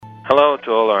Hello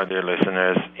to all our dear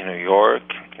listeners in New York.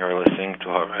 You're listening to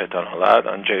Haretan Halad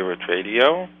on J-Root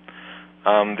Radio.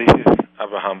 This is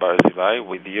Avraham Barzilay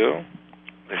with you.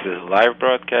 This is a live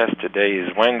broadcast. Today is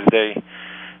Wednesday,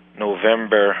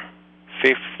 November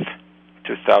 5th,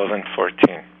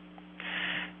 2014.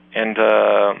 And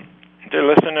dear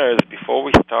listeners, before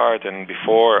we start and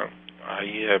before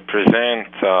I present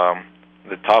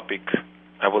the topic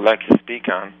I would like to speak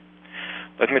on,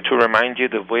 let me to remind you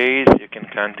the ways you can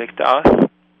contact us.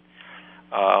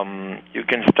 You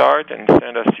can start and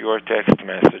send us your text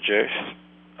messages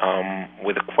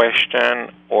with a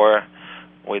question or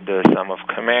with some of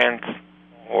comments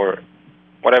or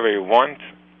whatever you want.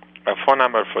 Our phone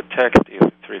number for text is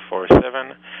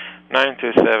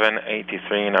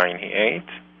 347-927-8398.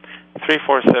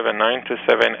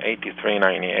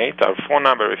 347-927-8398. Our phone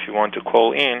number, if you want to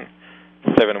call in,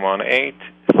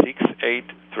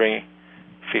 718-683-5858.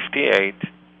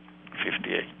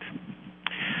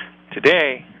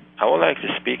 Today, I would like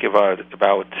to speak about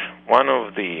one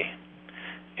of the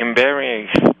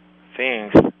embarrassing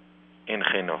things in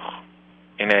chinuch,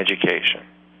 in education.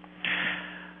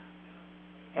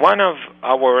 One of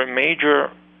our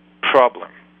major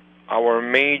problems, our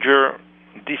major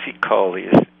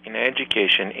difficulties in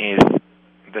education is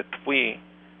that we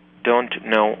don't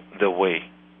know the way.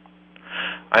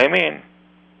 I mean,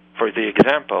 for the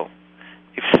example,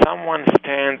 if someone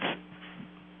stands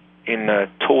in a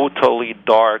totally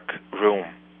dark room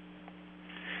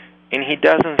and he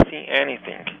doesn't see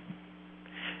anything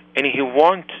and he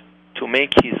wants to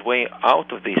make his way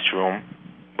out of this room,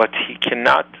 but he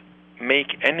cannot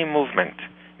make any movement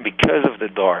because of the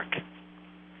dark.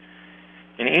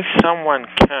 And if someone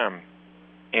comes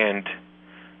and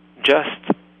just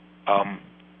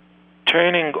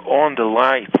turning on the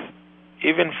lights,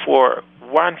 even for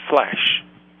one flash,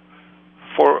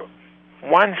 for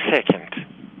 1 second,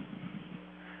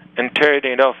 and turn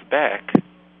it off back,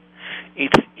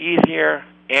 it's easier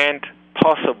and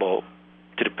possible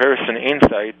to the person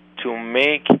inside to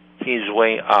make his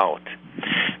way out.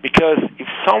 Because if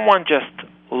someone just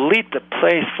lit the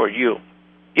place for you,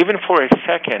 even for a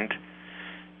second,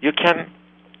 you can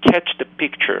catch the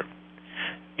picture.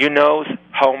 You know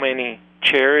how many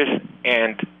chairs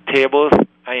and tables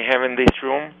I have in this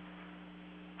room,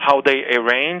 how they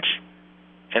arrange,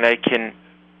 and I can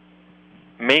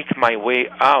make my way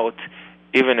out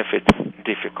even if it's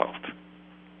difficult.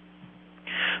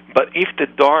 But if the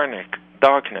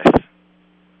darkness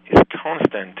is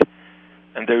constant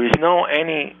and there is no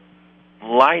any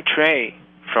light ray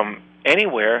from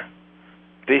anywhere,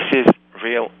 this is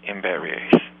real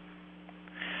embarrassing.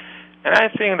 And I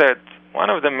think that one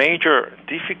of the major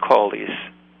difficulties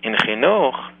in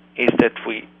chinuch is that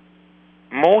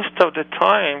most of the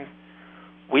time,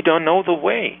 we don't know the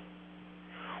way.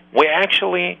 We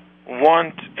actually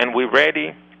want and we're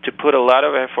ready to put a lot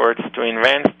of efforts to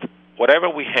invent whatever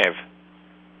we have.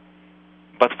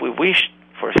 But we wish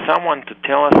for someone to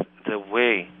tell us the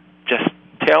way. Just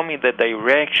tell me the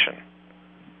direction.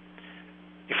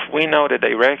 If we know the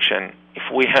direction,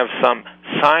 if we have some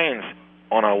signs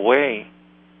on our way,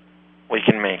 we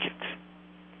can make it.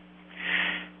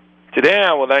 Today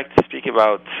I would like to speak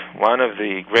about one of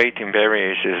the great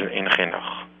embarrassings in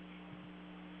chinuch.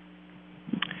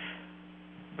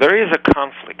 There is a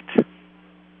conflict.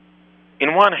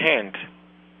 In one hand,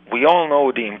 we all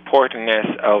know the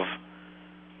importance of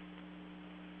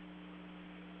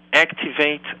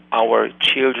activate our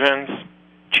children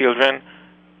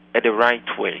at the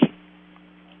right way.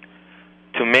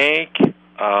 To make,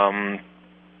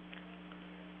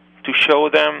 to show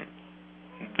them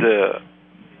the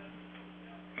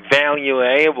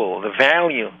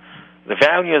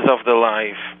values of the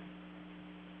life,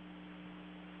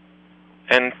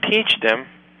 and teach them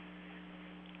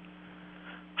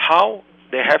how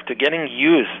they have to get in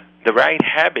use the right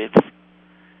habits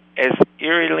as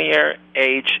earlier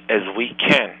age as we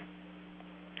can.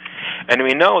 And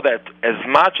we know that as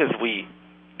much as we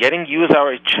getting use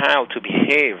our child to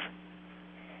behave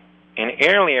in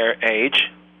earlier age,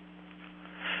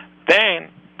 then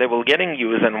they will get in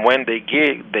use, and when they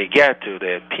get to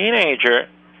the teenager,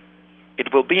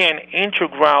 it will be an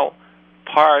integral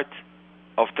part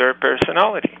of their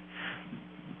personality.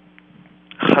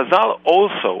 Chazal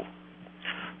also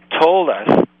told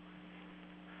us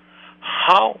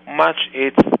how much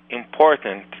it's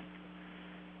important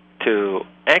to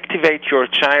activate your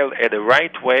child at the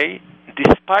right way,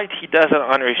 despite he doesn't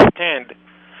understand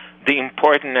the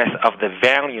importance of the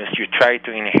values you try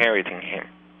to inherit in him.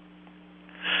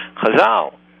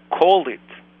 Chazal called it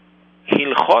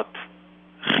Hilchot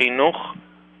Chinuch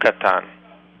Katan.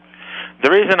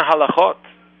 There is an halachot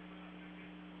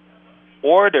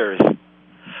orders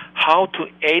how to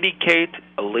educate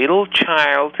a little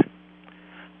child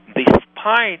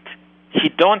despite he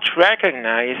don't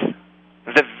recognize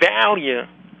the value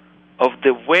of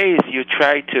the ways you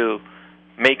try to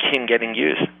make him getting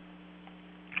used.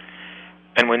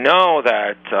 And we know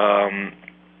that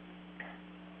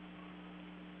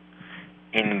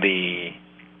in the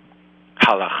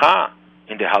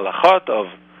halachot of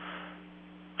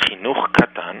chinuch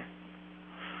katan,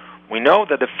 we know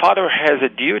that the father has a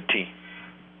duty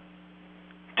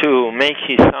to make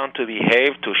his son to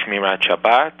behave to Shmirat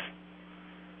Shabbat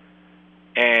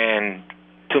and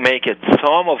to make a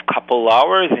tzom of couple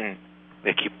hours in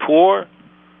the Kippur,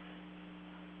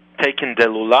 taking the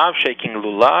lulav, shaking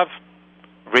lulav,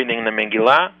 reading the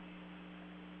Megillah,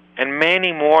 and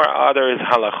many more others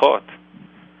halachot,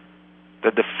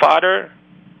 that the father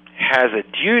has a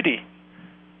duty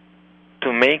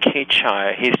to make his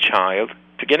child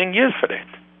to getting used for it.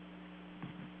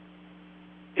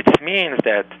 It means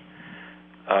that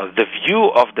the view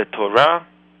of the Torah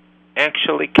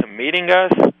actually committing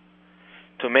us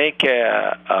to make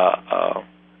a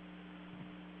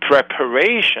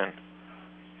preparation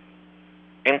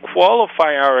and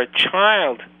qualify our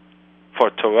child for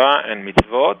Torah and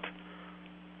mitzvot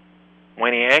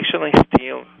when he actually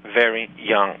still very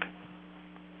young.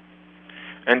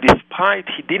 And despite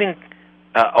he didn't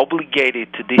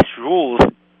obligated to these rules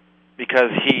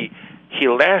because he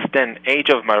less than age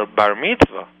of bar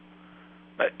mitzvah,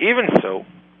 but even so,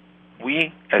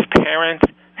 we as parents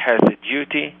have the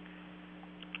duty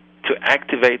to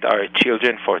activate our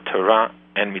children for Torah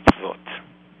and mitzvot.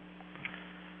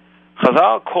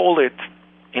 Chazal call it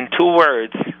in two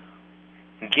words,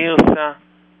 Gilsa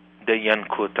de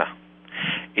Yankuta.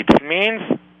 It means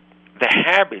the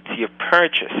habits you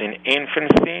purchase in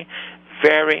infancy,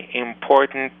 very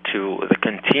important to the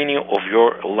continue of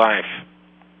your life.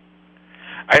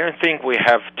 I don't think we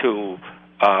have to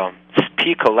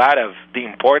speak a lot of the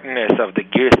importance of the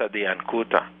Girsa de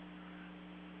Yankuta.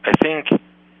 I think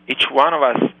each one of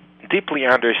us deeply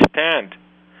understand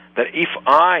that if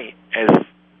I, as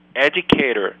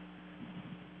educator,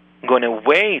 going to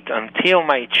wait until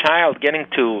my child getting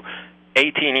to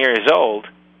 18 years old,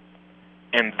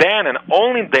 and then and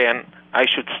only then I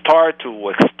should start to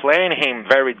explain him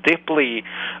very deeply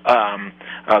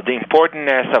the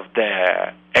importance of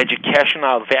the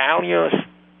educational values.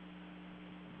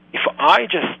 If I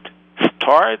just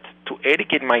start to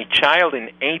educate my child in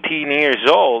 18 years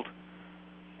old,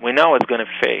 we know it's going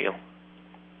to fail.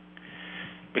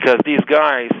 Because these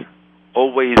guys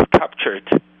always captured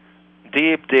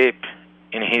deep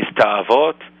in his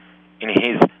ta'avot, in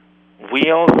his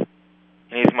wheels,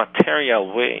 in his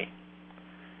material way.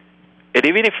 And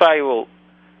even if I will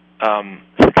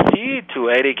succeed to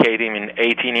educate him in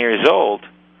 18 years old,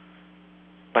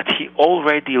 but he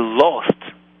already lost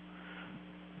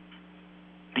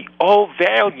the old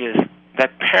values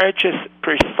that purchased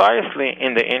precisely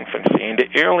in the infancy, in the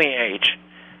early age.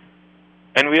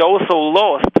 And we also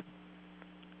lost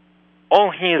all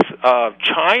his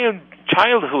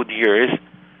childhood years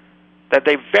that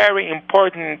they're very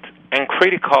important and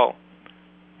critical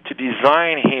to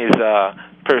design his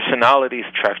personality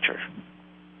structure.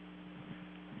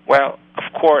 Well,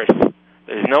 of course,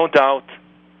 there's no doubt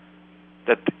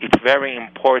that it's very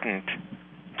important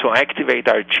to activate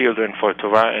our children for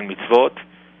Torah and mitzvot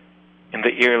in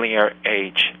the earlier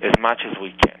age as much as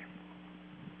we can.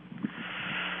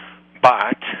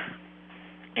 But,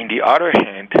 on the other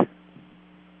hand,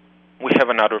 we have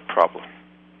another problem.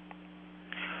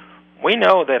 We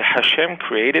know that Hashem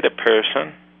created a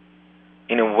person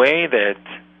in a way that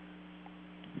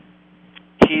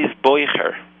he is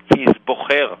boicher, he is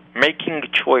bocher, making a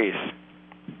choice.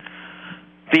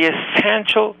 The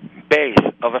essential base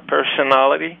of a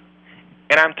personality,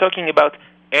 and I'm talking about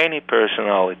any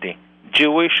personality,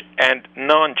 Jewish and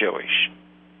non-Jewish.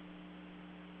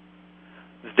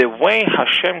 The way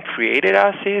Hashem created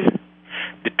us is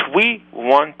that we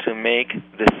want to make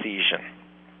decision.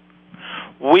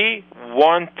 We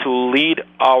want to lead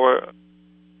our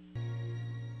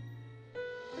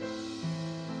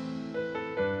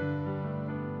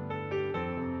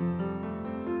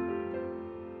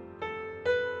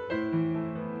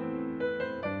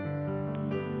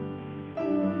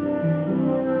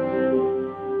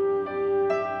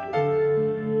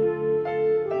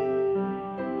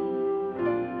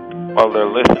well, the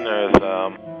listeners,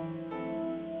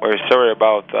 we're sorry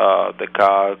about the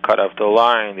cut off the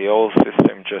line. The old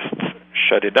system just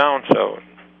shut it down. So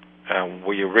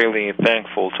we're really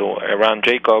thankful to Eran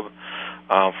Jacob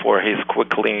for his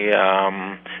quickly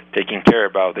taking care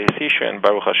about this issue. And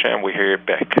Baruch Hashem, we hear it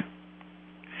back.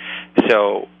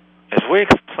 So as we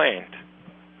explained,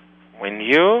 when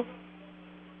you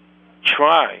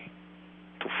try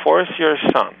to force your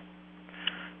son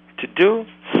to do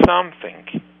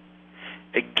something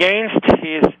against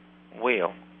his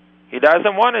will, he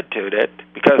doesn't want to do that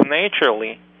because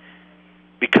naturally,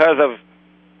 because of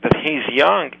that he's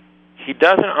young, he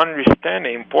doesn't understand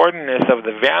the importance of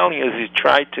the values you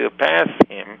try to pass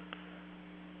him,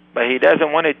 but he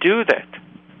doesn't want to do that.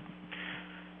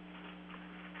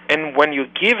 And when you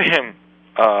give him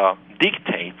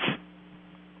dictates,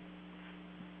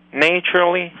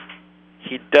 naturally,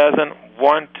 he doesn't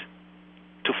want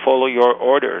to follow your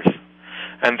orders.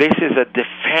 And this is a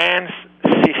defense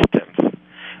system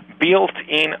built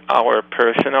in our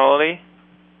personality,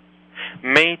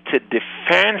 made to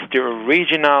defend the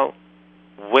original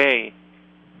way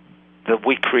that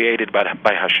we created by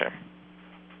Hashem.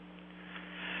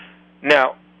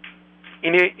 Now,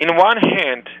 in one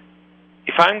hand,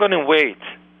 if I'm going to wait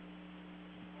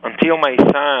until my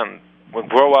son will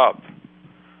grow up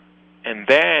and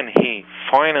then he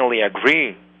finally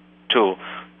agree to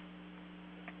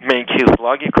make his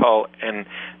logical and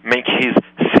make his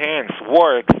sense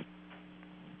work,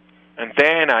 and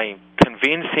then I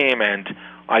convince him and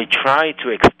I try to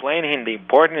explain him the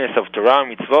importance of Torah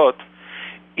mitzvot,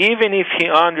 even if he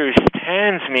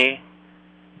understands me,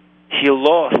 he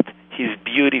lost his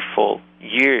beautiful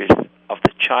years of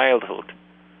the childhood,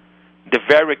 the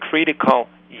very critical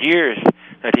years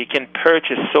that he can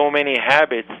purchase so many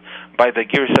habits by the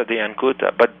Girsa de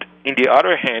Ankuta. But in the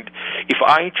other hand, if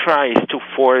I try to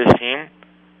force him,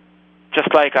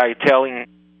 just like I telling,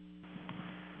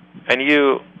 and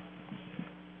you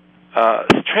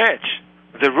stretch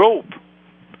the rope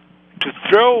to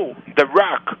throw the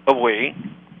rock away,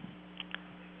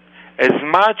 as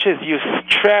much as you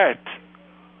stretch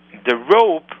the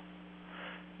rope,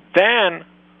 then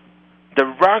the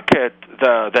rock,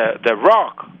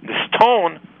 the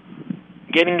stone,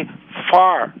 getting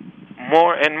far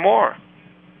more and more.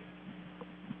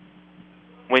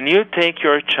 When you take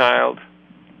your child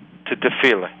to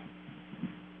tefillah,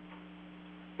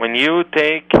 when you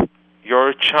take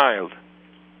your child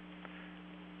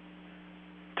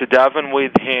to daven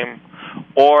with him,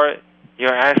 or you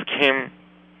ask him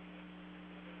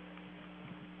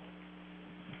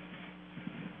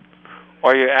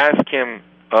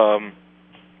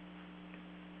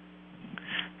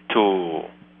to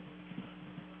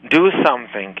do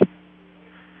something,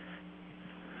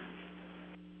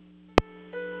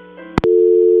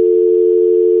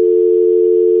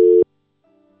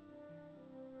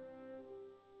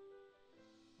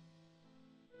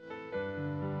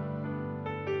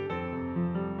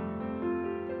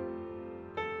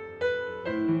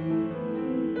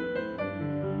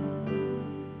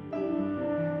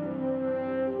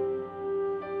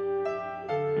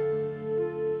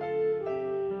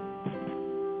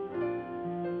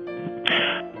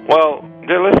 well,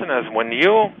 dear listeners, when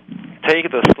you take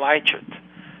the slideshot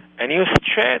and you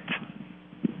stretch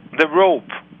the rope,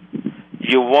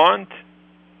 you want,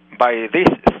 by this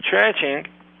stretching,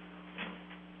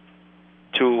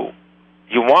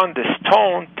 you want the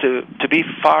stone to be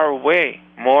far away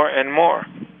more and more.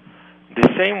 The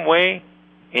same way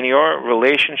in your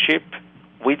relationship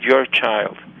with your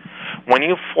child. When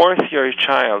you force your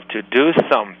child to do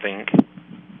something,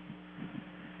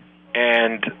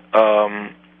 and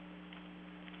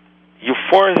you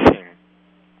force him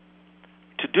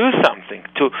to do something,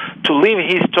 to leave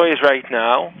his toys right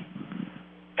now,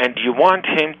 and you want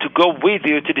him to go with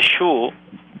you to the shul,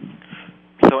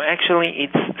 so actually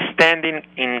it's standing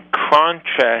in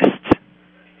contrast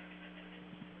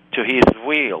to his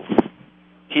will.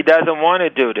 He doesn't want to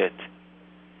do that.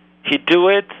 He do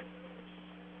it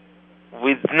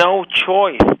with no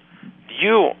choice.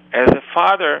 You, as a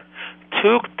father,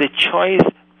 took the choice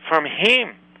from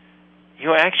him.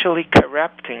 You're actually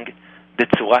corrupting the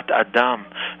Tzvat Adam,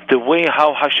 the way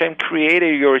how Hashem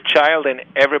created your child and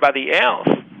everybody else.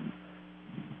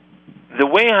 The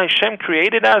way Hashem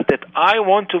created us, that I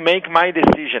want to make my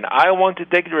decision. I want to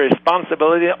take the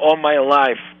responsibility on my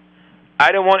life.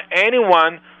 I don't want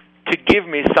anyone to give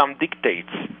me some dictates.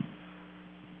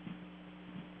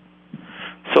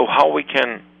 So how we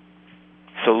can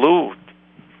salute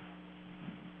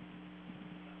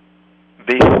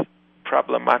this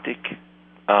problematic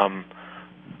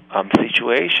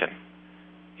situation?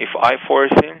 If I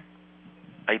force him,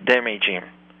 I damage him.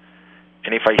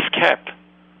 And if I escape,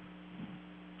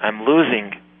 I'm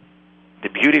losing the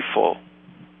beautiful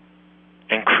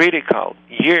and critical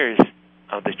years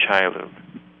of the childhood.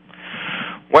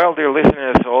 Well, dear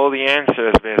listeners, all the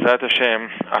answers, Be'ezrat Hashem,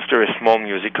 after a small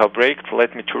musical break.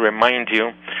 Let me to remind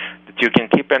you that you can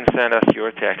keep and send us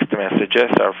your text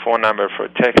messages. Our phone number for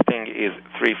texting is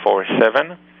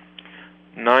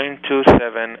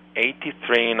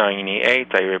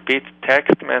 347-927-8398. I repeat,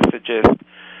 text messages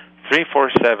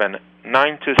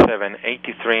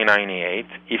 347-927-8398.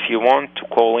 If you want to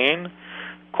call in,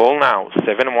 call now,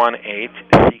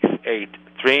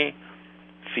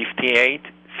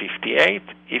 718-683-5858.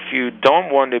 If you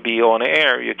don't want to be on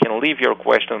air, you can leave your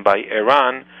question by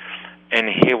Eran, and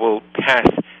he will pass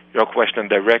your question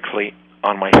directly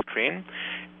on my screen.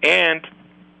 And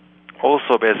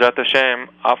also, Be'ezrat Hashem,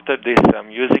 after this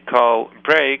musical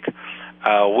break,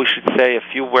 we should say a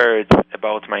few words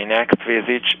about my next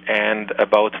visit and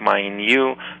about my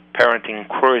new parenting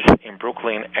course in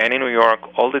Brooklyn and in New York.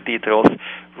 All the details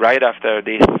right after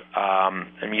this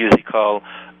musical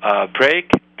break.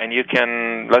 And you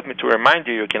can, let me to remind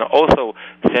you, you can also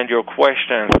send your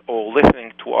questions or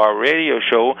listening to our radio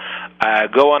show.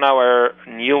 Go on our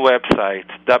new website,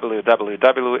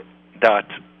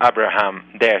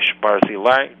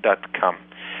 www.avraham-barzilai.com.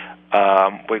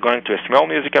 We're going to a small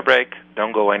musical break.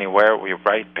 Don't go anywhere. We're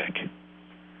right back.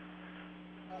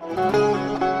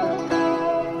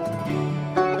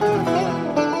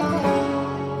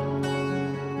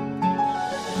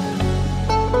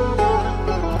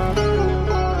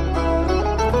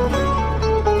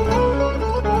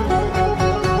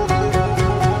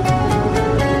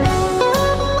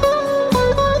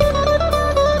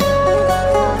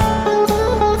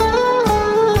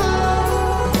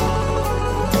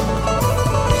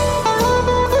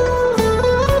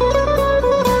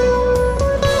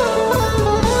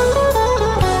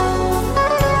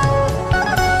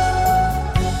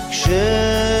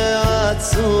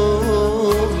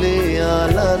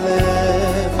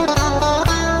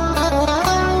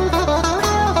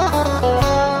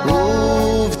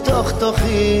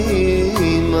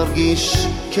 מרגיש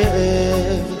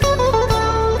כאב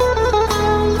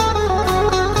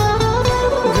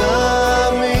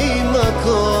גם אם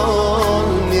הכל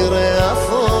נראה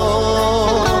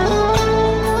אפור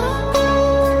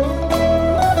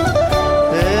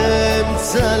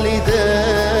אמצע לי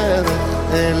דרך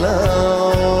אל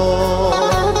האור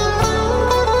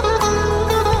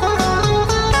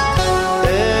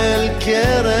אל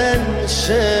קרן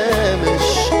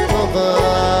שמש טובה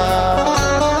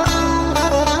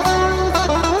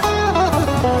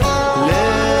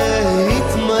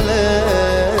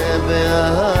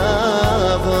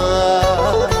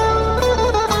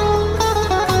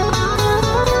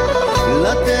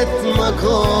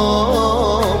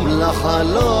מקום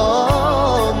לחלומות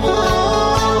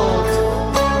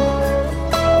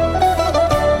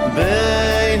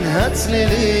בין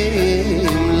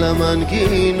הצלילים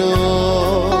למנגינות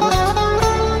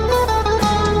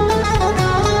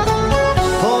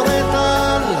פורט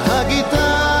על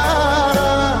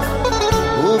הגיטרה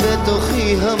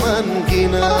ובתוכי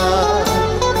המנגינה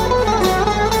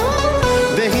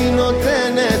והיא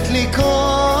נותנת לי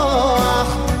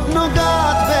כוח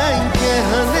נוגעת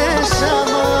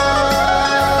הנשמה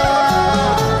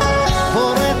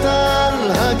פורט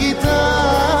על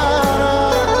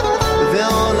הגיטרה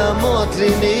ועולמות לי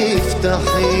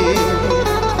נפתחים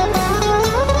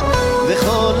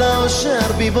וכל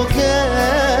האושר בי בוקע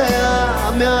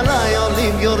מעליי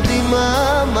עולים יורדים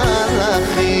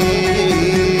המלאכים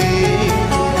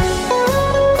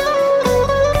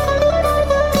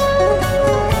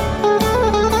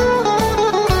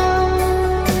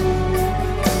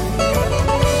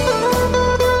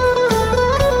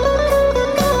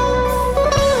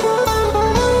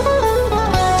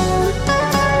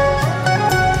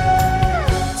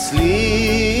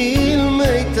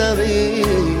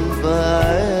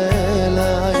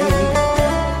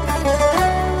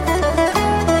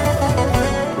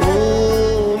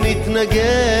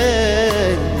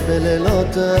נגן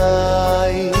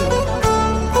בלילותיי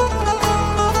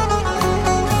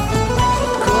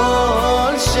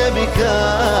כל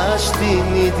שביקשתי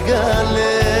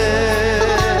נתגלה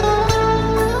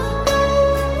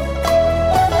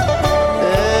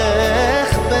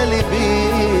איך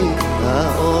בליבי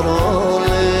האור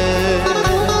עולה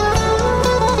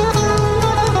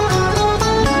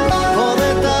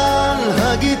פורט על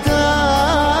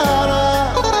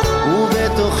הגיטרה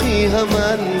ובתוכי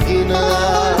המנגינה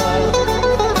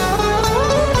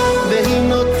והיא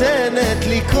נותנת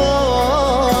לי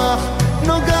כוח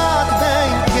נוגעת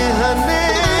בין כהנשמה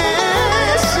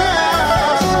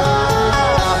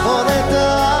פורט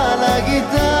על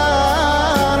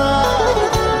הגיטרה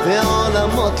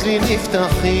ועולמות לי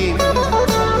נפתחים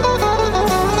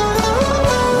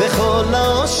וכל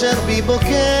אושר בי בוקע,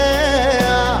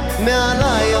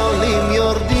 מעליי עולים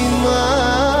יורדים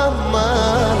המלאכים.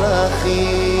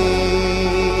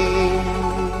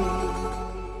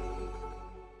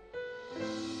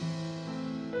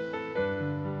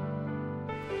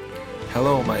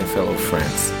 Hello, my fellow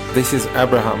friends. This is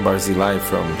Avraham Barzilay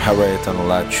from Harayat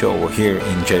Anolad Show here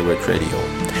in J-Red Radio.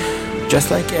 Just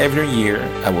like every year,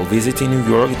 I will visit in New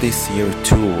York this year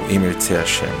too, Imir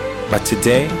Hashem. But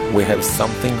today, we have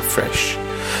something fresh.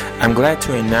 I'm glad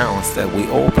to announce that we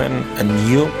open a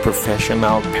new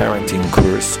professional parenting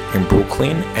course in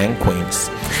Brooklyn and Queens.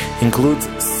 Includes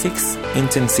 6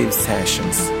 intensive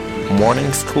sessions,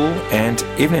 morning school and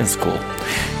evening school.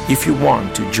 If you want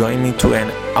to join me to an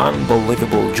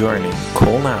unbelievable journey,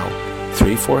 call now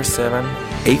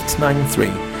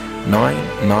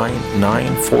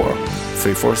 347-893-9994.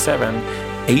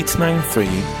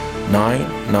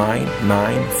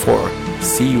 347-893-9994.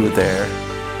 See you there.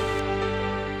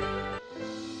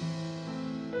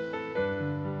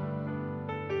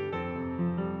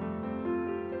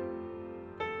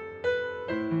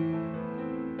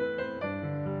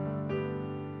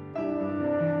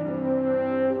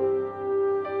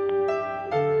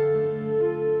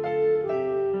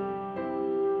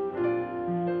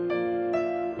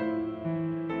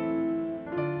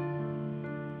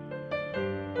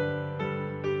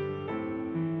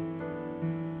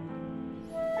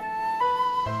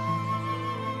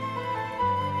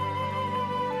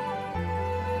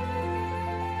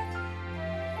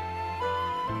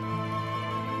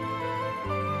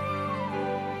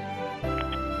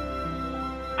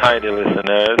 Hi, dear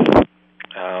listeners.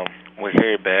 We're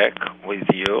here back with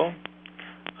you.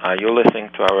 You're listening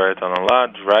to our Anolad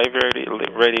Drive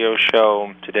radio show.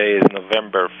 Today is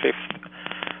November 5th,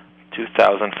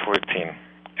 2014.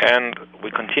 And we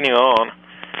continue on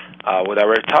with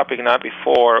our topic. Now,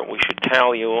 before, we should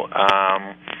tell you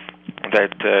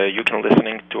that you can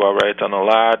listening to our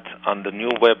Anolad on the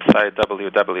new website,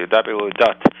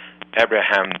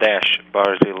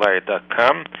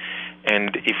 www.avraham-barzilay.com.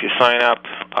 And if you sign up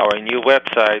our new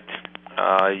website,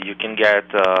 you can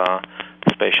get a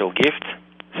special gift.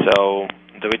 So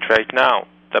do it right now,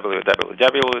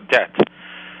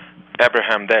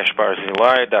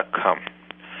 www.avraham-barzilay.com.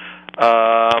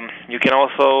 You can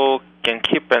also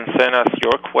keep and send us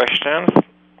your questions.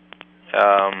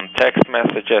 Text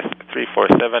messages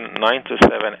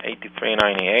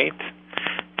 347-927-8398,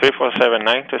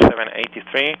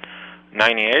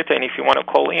 347-927-8398, and if you want to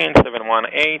call in,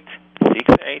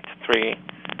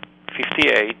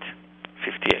 718-683-5858.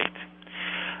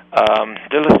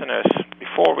 Dear listeners,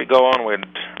 before we go on with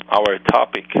our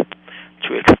topic,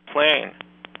 to explain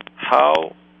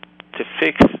how to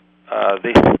fix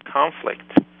this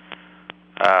conflict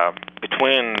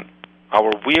between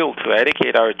our will to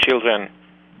educate our children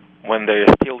when they're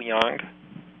still young,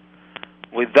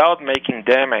 without making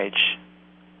damage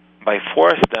by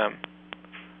force them,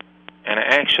 and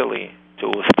actually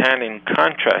to stand in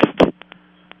contrast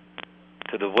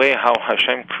to the way how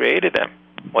Hashem created them,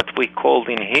 what we called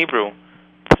in Hebrew,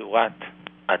 Tzurat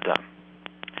Adam.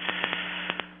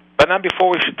 But now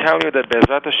before, we should tell you that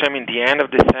Be'ezrat Hashem, in the end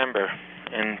of December,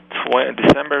 in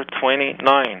December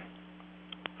 29,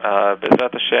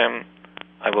 Be'ezrat Hashem,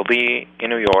 I will be in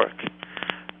New York.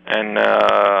 And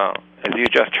as you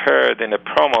just heard in the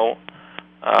promo,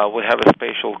 we have a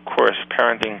special course,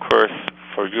 parenting course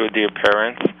for you, dear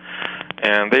parents.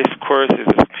 And this course is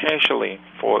especially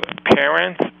for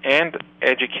parents and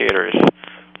educators.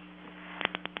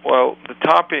 Well, the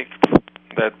topics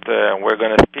that we're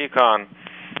going to speak on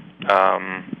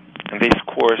in this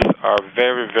course are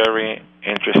very, very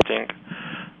interesting,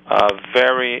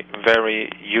 very,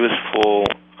 very useful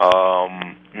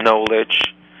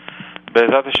knowledge.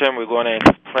 Be'ezrat Hashem, we're going to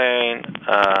explain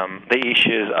the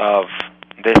issues of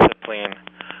discipline,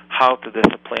 how to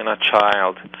discipline a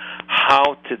child,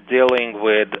 how to dealing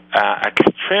with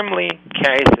extremely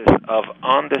cases of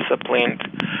undisciplined.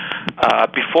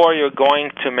 Before you're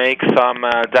going to make some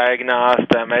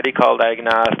medical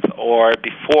diagnosis, or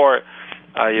before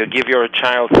you give your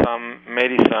child some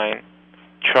medicine,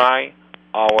 try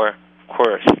our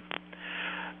course.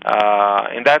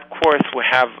 In that course, we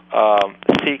have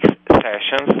 6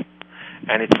 sessions,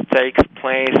 and it takes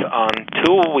place on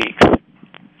 2 weeks.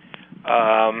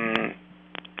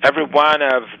 Every one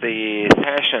of the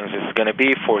sessions is going to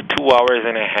be for 2 hours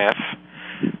and a half.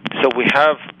 So we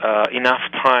have enough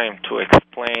time to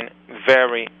explain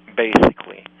very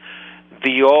basically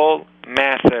the whole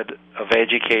method of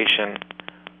education.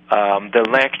 The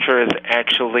lecture is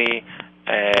actually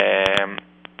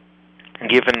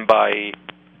given by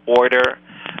order,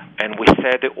 and we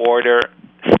set the order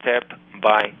step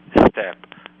by step.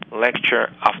 lecture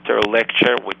after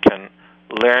lecture. We can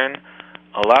learn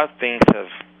a lot of things of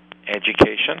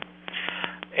education.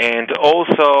 And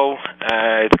also,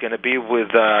 it's going to be with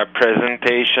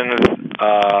presentations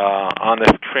on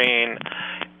the screen,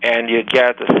 and you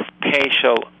get a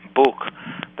special book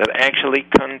that actually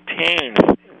contains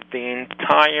the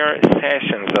entire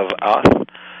sessions of us,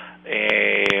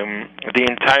 the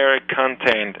entire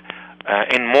content,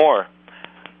 and more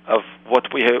of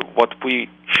what we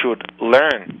should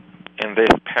learn in this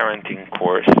parenting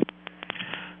course.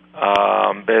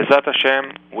 Be'ezrat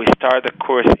Hashem, we start the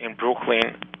course in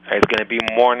Brooklyn. It's going to be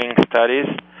morning studies,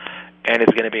 and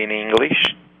it's going to be in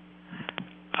English.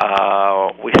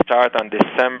 We start on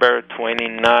December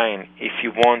 29. If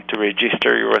you want to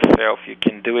register yourself, you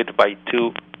can do it by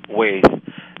two ways.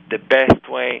 The best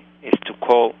way is to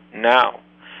call now,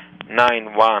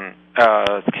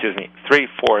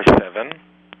 347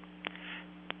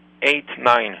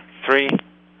 893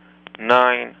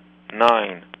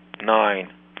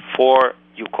 9994.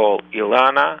 You call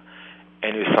Ilana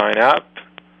and you sign up.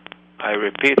 I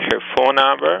repeat her phone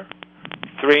number,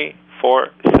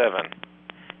 347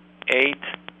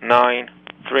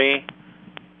 893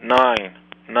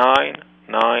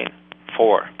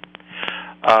 9994.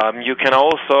 You can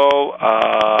also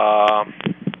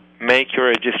make your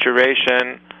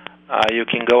registration. You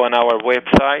can go on our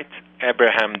website,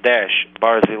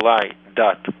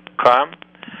 abraham-barzilai.com.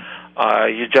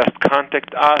 You just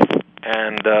contact us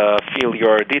and fill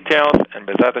your details, and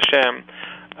Be'ezrat Hashem,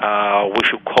 we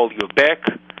should call you back.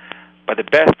 But the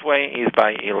best way is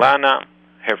by Ilana.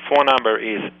 Her phone number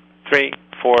is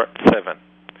 347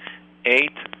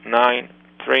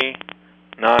 893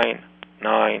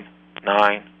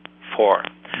 9994.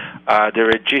 The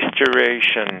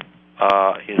registration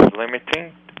is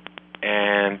limiting,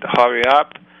 and hurry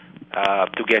up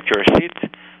to get your seat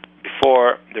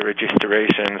before the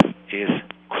registration is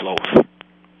closed.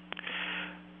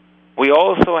 We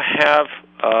also have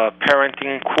a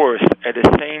parenting course at the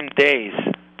same days.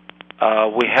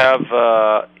 We have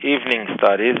evening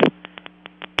studies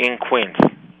in Queens.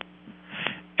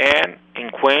 And in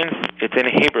Queens, it's in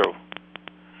Hebrew.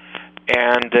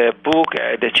 And the book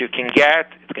that you can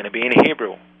get is going to be in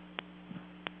Hebrew.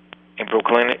 In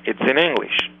Brooklyn, it's in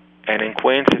English. And in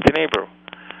Queens, it's in Hebrew.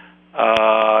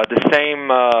 The same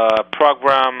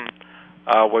program,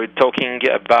 we're talking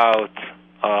about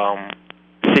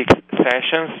 6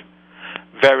 sessions,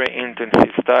 very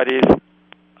intensive studies,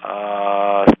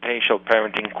 spatial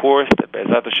parenting course that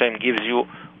Be'ezrat Hashem gives you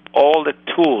all the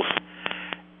tools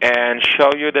and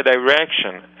show you the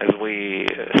direction, as we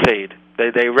said,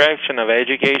 the direction of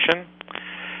education.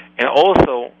 And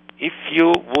also, if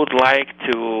you would like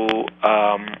to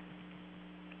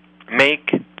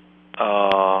make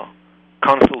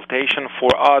consultation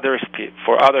for other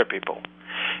people,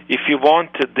 if you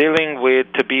want to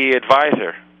be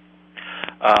advisor,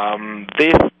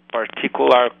 this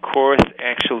particular course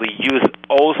actually used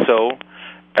also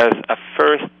as a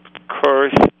first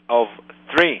course of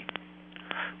 3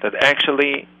 that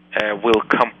actually will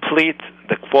complete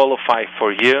the qualify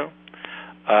for you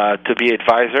to be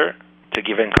advisor, to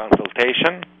give in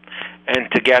consultation,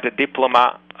 and to get a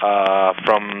diploma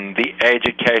from the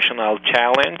Educational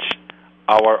Challenge,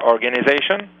 our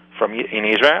organization in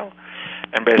Israel.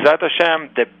 And Be'ezrat Hashem,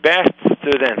 the best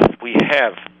students we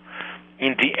have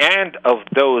in the end of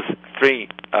those 3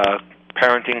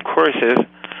 parenting courses,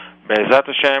 Be'ezrat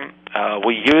Hashem,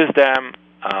 we use them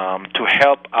to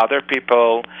help other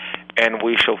people, and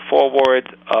we shall forward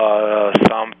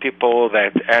some people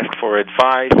that ask for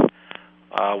advice.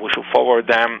 We shall forward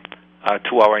them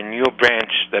to our new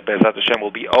branch that Be'ezrat Hashem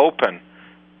will be open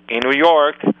in New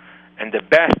York. And the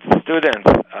best students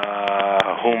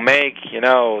who make,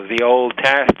 the old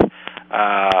test,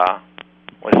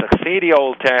 will succeed the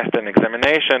old test and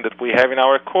examination that we have in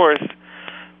our course,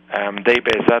 they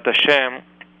Be'ezrat Hashem,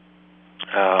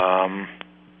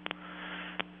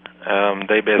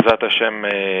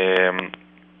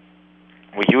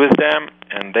 we use them,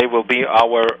 and they will be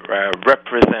our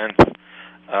representatives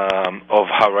of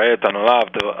Harayat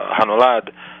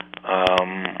Hanolad,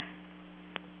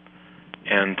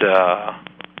 and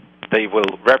they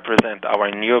will represent our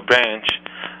new branch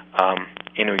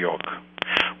in New York.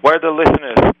 Where the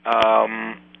listeners,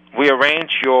 we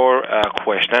arrange your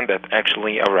question that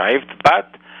actually arrived,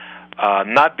 but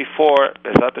not before,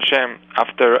 Be'ezrat Hashem,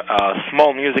 after a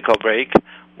small musical break.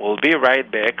 We'll be right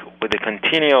back with the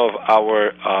continue of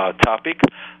our topic,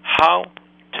 how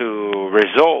to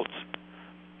resolve,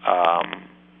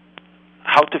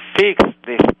 how to fix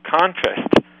this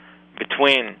contrast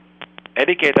between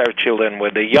educate our children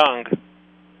when they're young,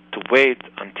 to wait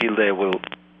until they will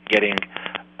getting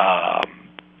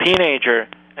teenager,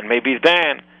 and maybe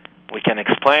then we can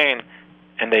explain,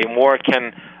 and they more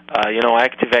can,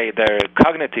 activate their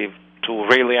cognitive to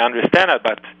really understand it.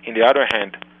 But in the other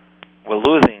hand, we're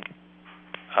losing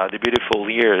the beautiful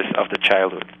years of the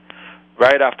childhood.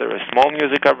 Right after a small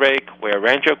musical break, we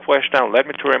arrange your question. Let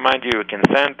me to remind you, you can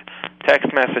send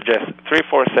text messages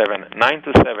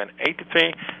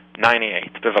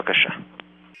 347-927-8398. בבקשה.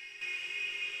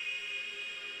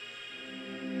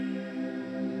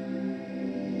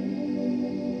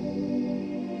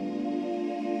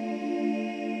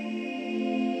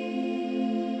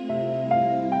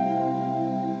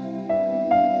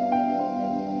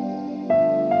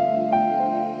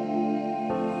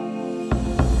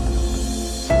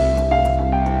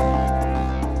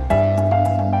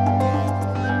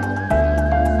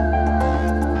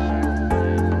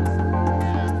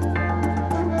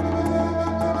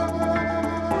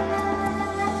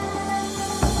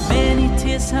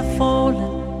 Have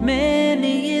fallen,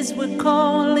 many years we're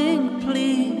calling,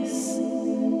 please,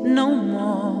 no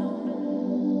more.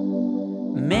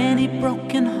 Many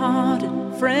broken-hearted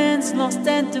friends lost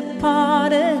and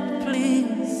departed,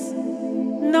 please,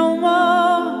 no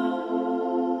more.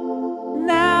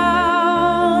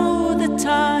 Now the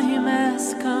time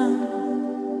has come,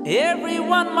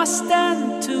 everyone must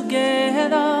stand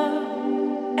together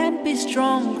and be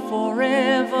strong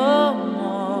forevermore.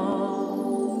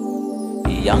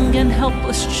 Young and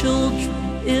helpless children,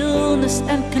 illness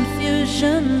and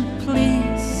confusion,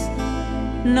 please,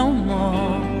 no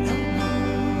more.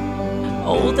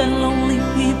 Old and lonely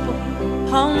people,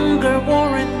 hunger, war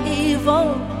and evil,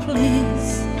 please,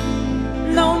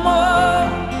 no more.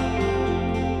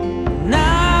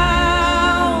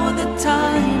 Now the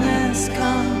time has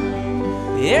come,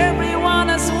 everyone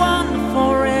has won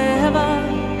forever.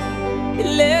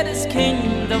 Let his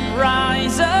kingdom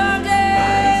rise again.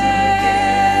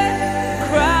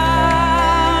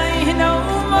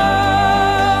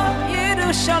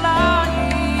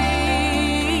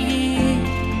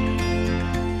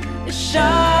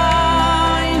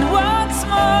 Shine once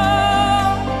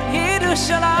more,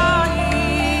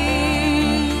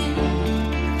 Yerushalayim.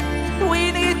 We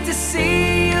need to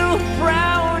see you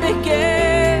proud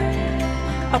again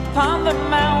upon the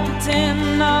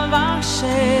mountain of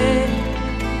Asher,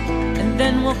 and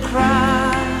then we'll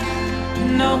cry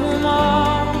no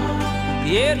more,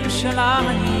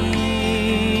 Yerushalayim.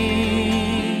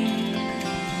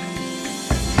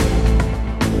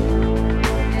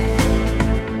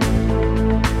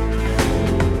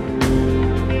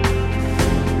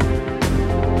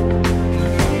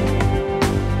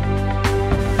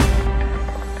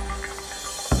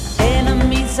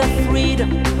 Of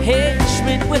freedom,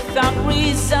 hatred without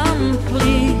reason,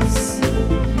 please,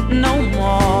 no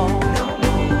more.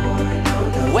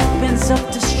 Weapons of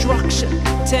destruction,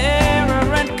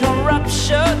 terror and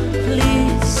corruption,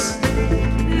 please,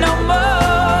 no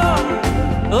more.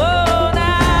 Oh,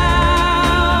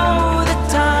 now the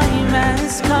time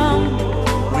has come,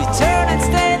 return and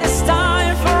stay this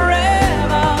time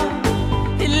forever.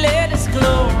 Let His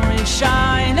glory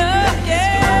shine again.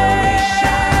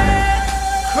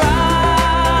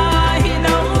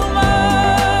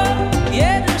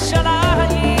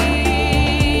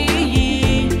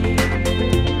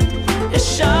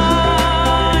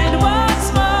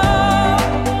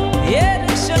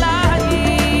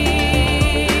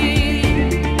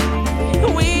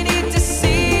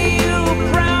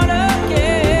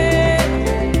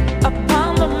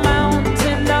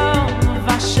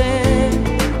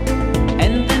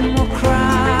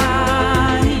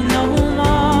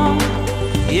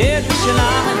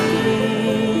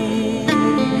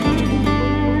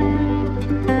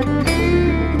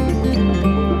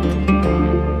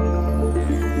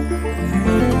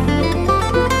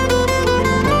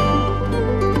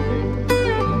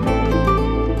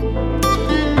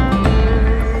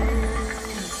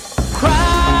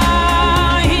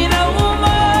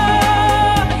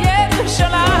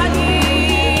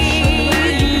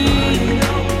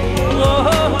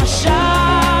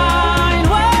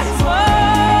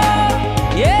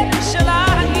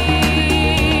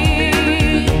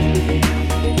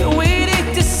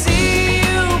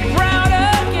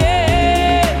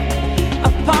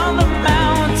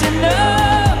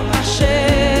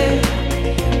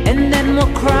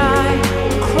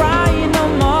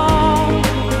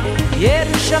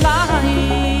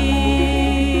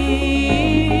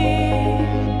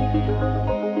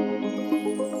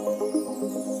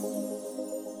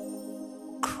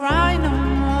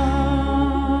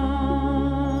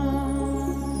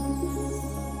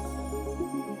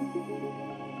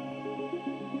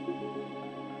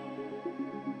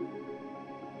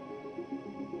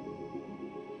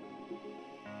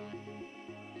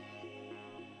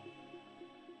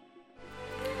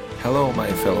 Hello,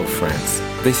 my fellow friends.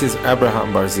 This is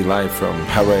Avraham Barzilai from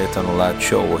Harayat Anolad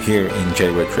Show here in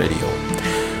J-Red Radio.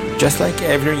 Just like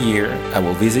every year, I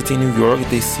will visit in New York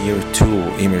this year too,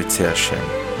 Imirtze Hashem.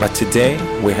 But today,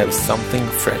 we have something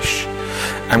fresh.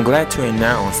 I'm glad to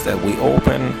announce that we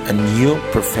open a new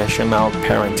professional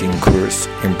parenting course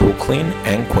in Brooklyn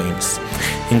and Queens.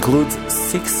 Includes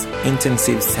 6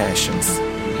 intensive sessions,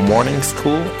 morning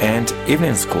school and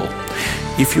evening school.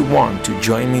 If you want to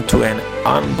join me to an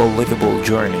unbelievable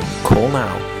journey, call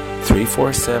now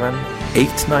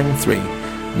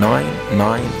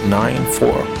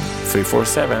 347-893-9994.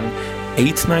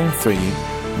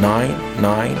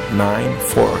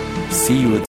 347-893-9994. See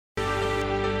you.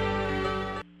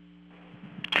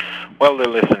 Well, dear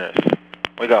listeners,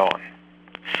 we go on.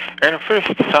 And at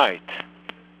first sight,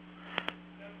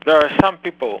 there are some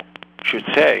people should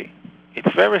say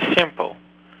it's very simple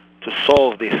to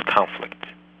solve this conflict.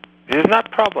 This is not a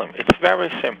problem. It's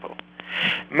very simple.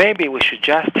 Maybe we should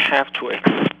just have to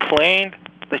explain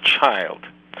the child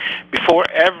before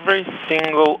every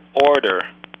single order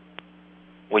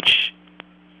which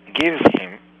gives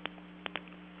him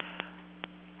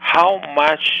how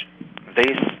much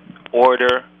this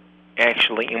order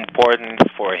actually important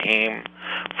for him,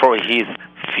 for his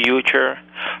future,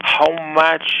 how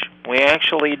much we're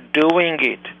actually doing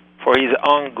it for his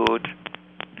own good.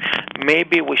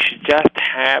 Maybe we should just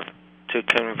have to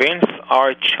convince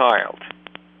our child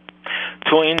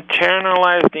to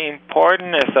internalize the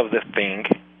importance of the thing,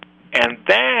 and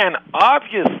then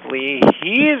obviously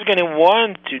he is going to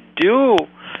want to do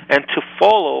and to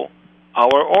follow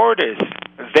our orders.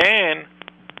 Then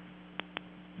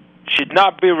should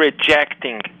not be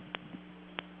rejecting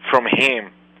from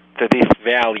him to this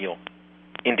value.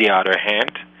 In the other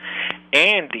hand,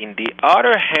 and in the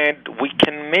other hand, we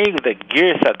can make the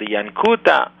girsa, the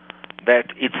yankuta,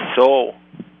 that it's so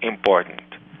important.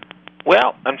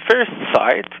 Well, on first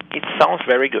sight, it sounds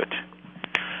very good.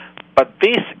 But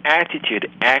this attitude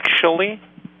actually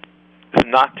is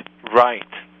not right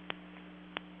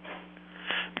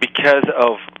because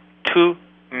of 2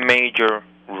 major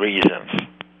reasons.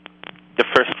 The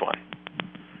first one,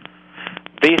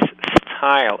 this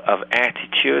style of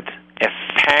attitude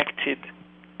affected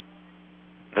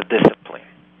the discipline.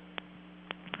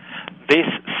 This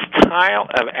style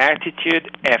of attitude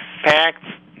affects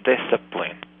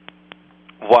discipline.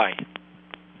 Why?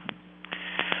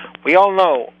 We all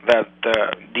know that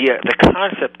the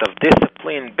concept of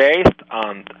discipline based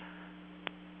on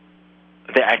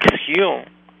the axiom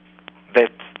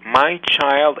that my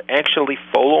child actually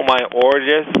follow my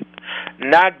orders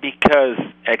not because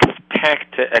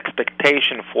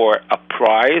expectation for a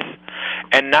prize,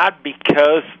 and not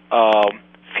because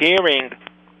fearing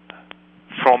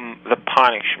from the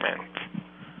punishment.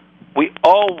 We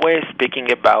always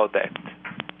speaking about that,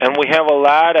 and we have a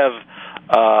lot of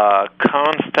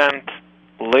constant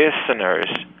listeners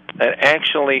that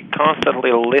actually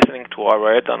constantly listening to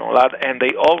our Anolat, and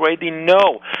they already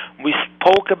know. We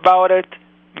spoke about it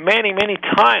many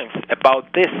times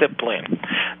about discipline.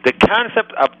 The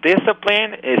concept of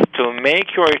discipline is to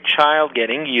make your child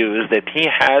getting used that he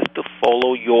has to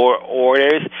follow your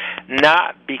orders,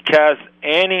 not because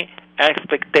any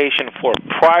expectation for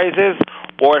prizes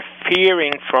or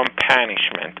fearing from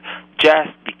punishment,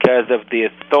 just because of the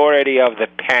authority of the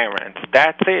parents.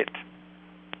 That's it.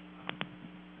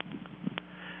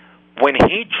 When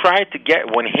he starts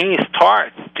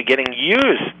to getting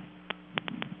used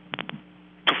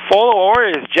to follow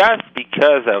orders just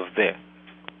because of the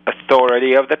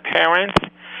authority of the parents,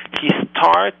 he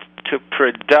starts to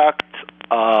product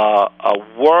a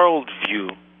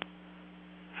worldview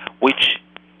which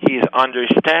he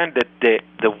understands that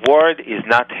the word is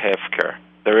not hefker.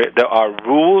 There are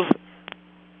rules,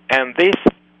 and the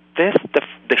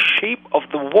shape of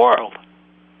the world,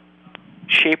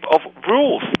 shape of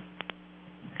rules.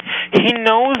 He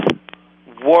knows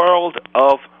world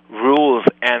of rules,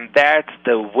 and that's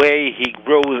the way he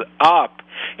grows up.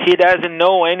 He doesn't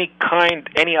know any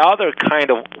other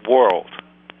kind of world.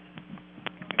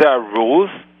 There are rules,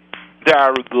 there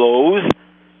are laws,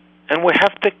 and we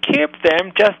have to keep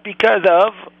them just because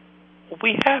of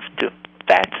we have to.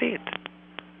 That's it.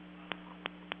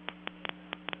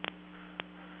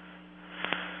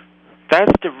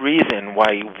 That's the reason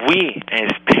why we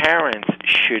as parents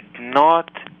should not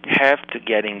have to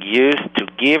getting used to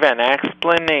give an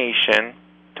explanation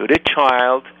to the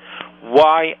child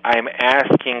why I'm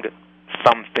asking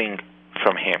something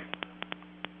from him.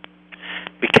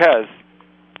 Because,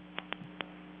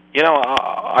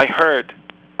 I heard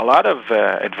a lot of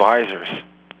advisors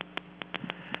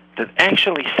that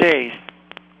actually say,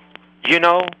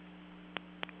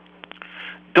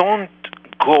 don't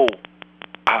go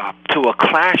to a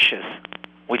clashes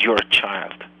with your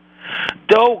child.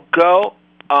 Don't go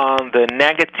on the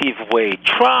negative way.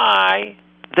 Try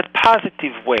the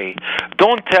positive way.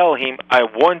 Don't tell him, I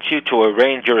want you to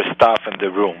arrange your stuff in the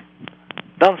room.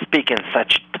 Don't speak in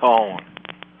such tone.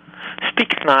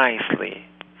 Speak nicely.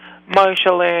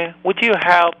 Moshele, would you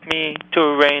help me to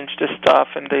arrange the stuff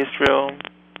in this room?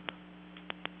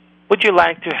 Would you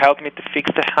like to help me to fix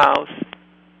the house?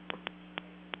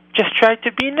 Just try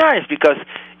to be nice, because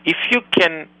if you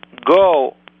can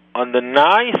go on the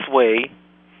nice way,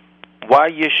 why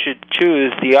you should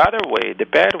choose the other way, the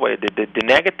bad way, the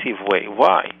negative way?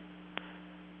 Why?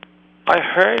 I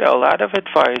heard a lot of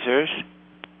advisors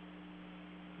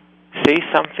say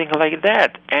something like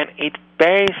that, and it's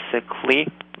basically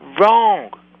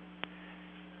wrong.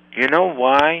 You know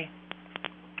why?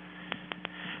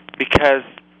 Because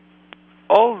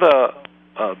all the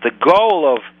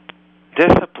goal of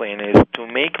discipline is to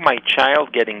make my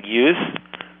child getting used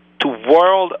to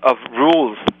world of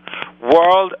rules,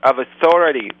 world of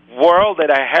authority, world that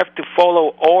I have to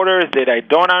follow orders that I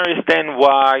don't understand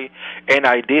why, and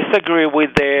I disagree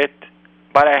with it,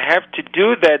 but I have to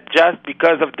do that just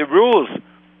because of the rules.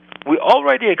 We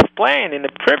already explained in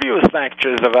the previous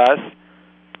lectures of us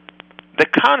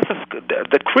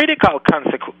the critical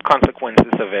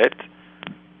consequences of it,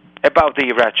 about the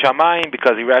Yirat Shamayim,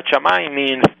 because Yirat Shamayim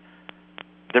means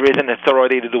there is an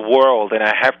authority to the world, and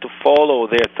I have to follow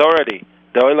the authority.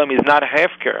 The Olam is not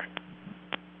hefker.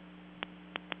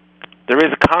 There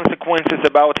is consequences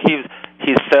about his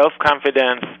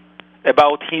self-confidence,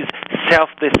 about his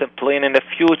self-discipline in the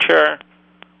future.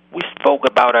 We spoke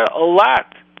about it a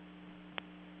lot.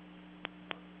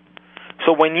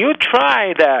 So when you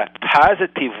try the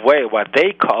positive way, what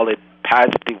they call it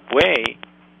positive way,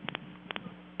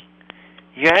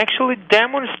 you actually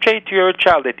demonstrate to your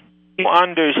child that you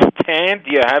understand,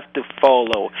 you have to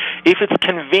follow. If it's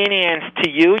convenient to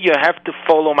you, you have to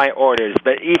follow my orders.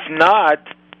 But if not,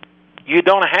 you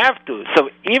don't have to. So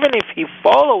even if he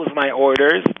follows my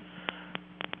orders,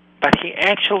 but he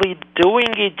actually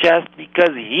doing it just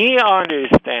because he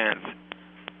understands.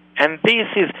 And this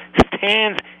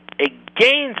stands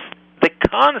against the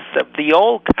concept, the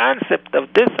old concept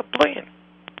of discipline.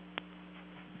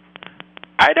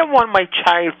 I don't want my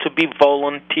child to be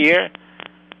volunteer.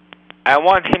 I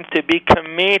want him to be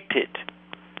committed.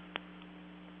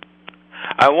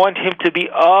 I want him to be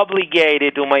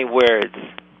obligated to my words.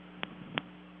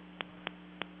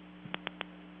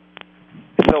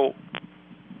 So,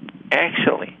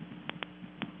 actually,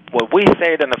 what we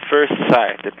said on the first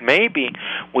side, that maybe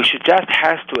we should just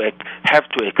have to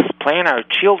explain our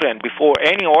children before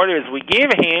any orders we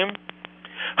give him,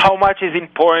 how much is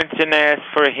importantness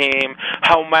for him,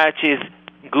 how much is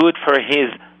good for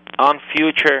his own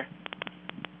future,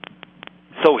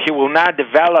 so he will not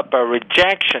develop a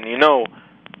rejection,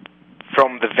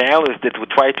 from the values that we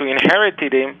try to inherit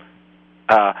him,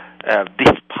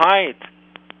 despite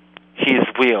his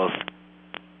wills.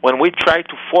 When we try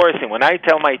to force him, when I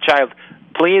tell my child,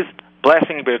 please,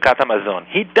 blessing Birkat Hamazon,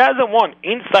 he doesn't want,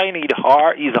 inside his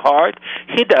heart,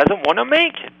 he doesn't want to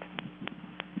make it.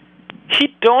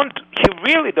 He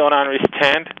really don't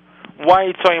understand why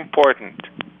it's so important.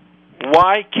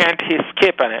 Why can't he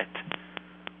skip on it?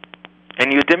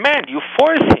 And you demand, you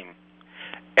force him.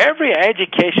 Every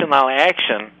educational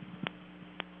action,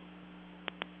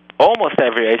 almost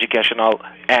every educational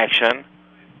action,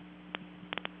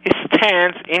 it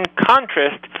stands in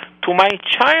contrast to my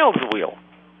child's will.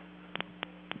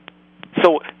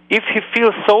 So if he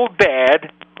feels so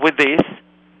bad with this,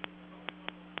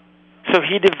 so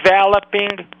he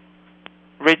developing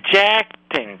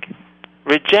rejection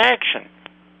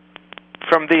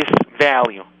from this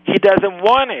value. He doesn't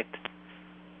want it.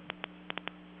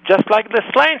 Just like the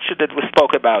slancher that we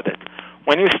spoke about it.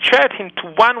 When you stretch him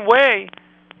to one way,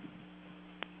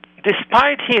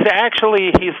 despite his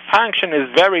function is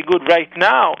very good right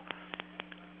now,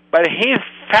 but his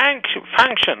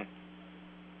function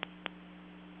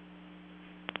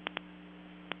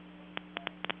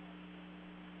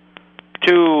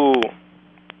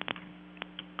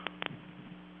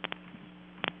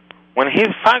when his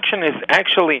function is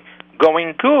actually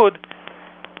going good,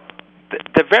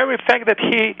 the very fact that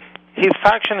his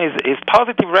function is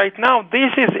positive right now,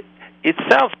 this is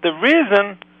itself the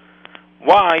reason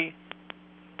why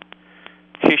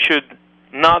he should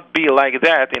not be like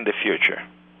that in the future.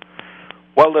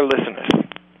 Well, dear listeners,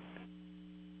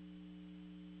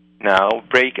 now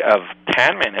break of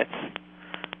 10 minutes.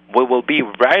 We will be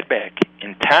right back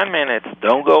in 10 minutes.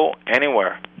 Don't go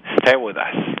anywhere. Stay with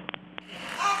us. 1,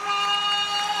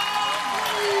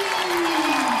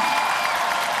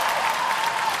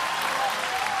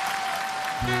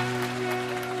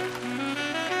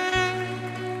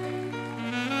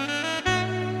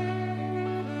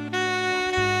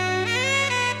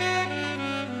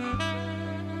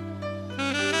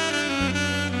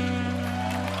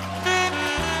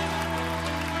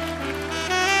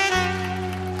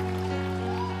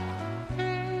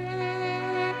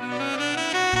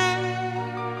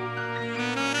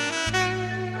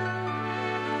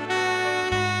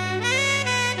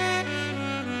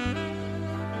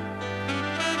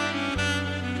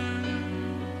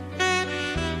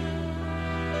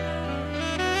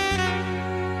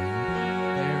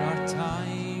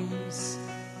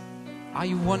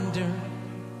 I wonder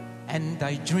and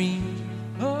I dream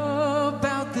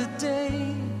about the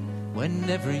day when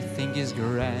everything is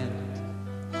grand.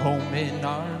 Home in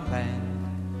our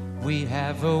land we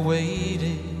have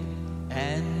awaited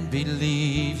and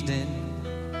believed in,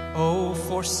 oh,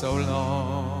 for so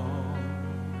long.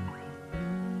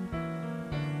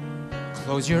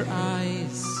 Close your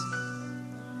eyes,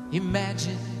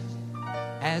 imagine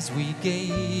as we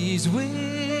gaze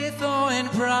with awe and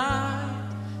pride.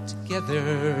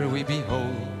 Together we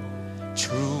behold,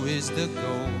 true is the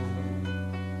goal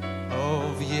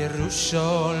of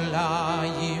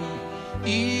Yerushalayim,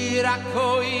 Ir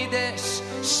HaKodesh,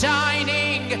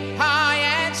 shining high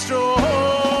and strong.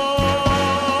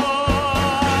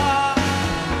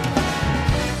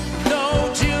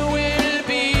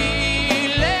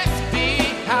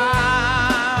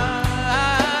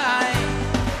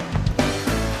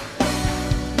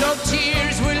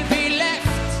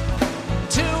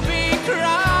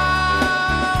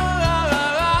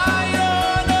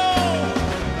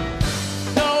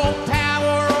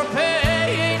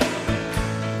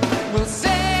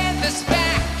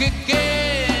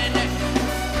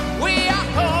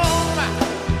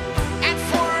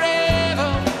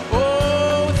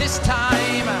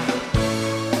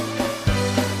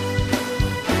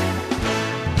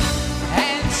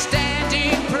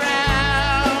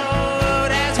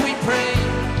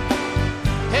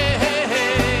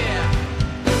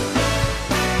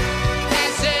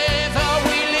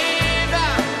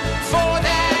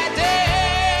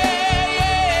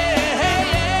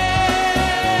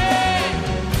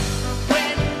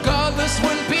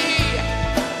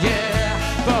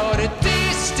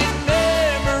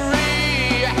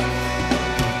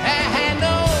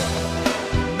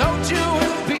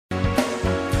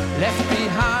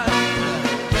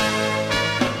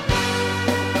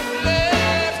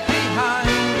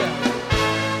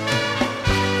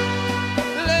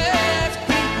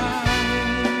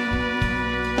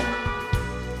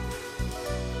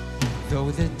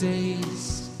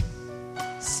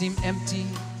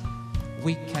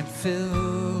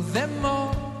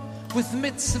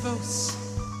 Mitzvos,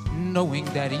 knowing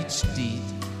that each deed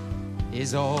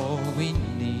is all we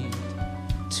need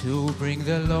to bring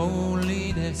the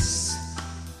loneliness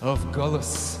of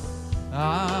Golus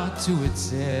to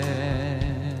its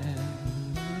end.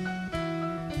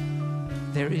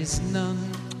 There is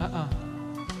none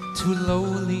too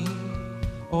lowly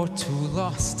or too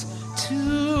lost to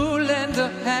lend a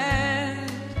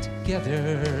hand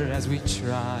together as we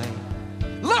try.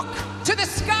 Look to the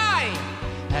sky!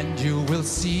 And you will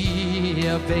see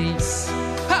a base, a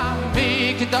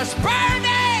mikdash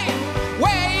burning,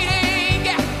 waiting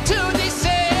to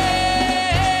descend.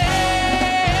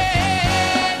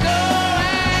 Oh,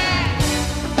 and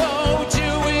though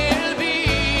you will be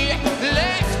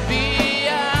left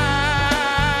behind,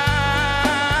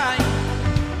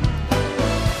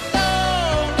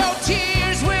 no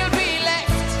tears will be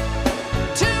left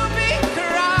to be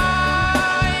cried.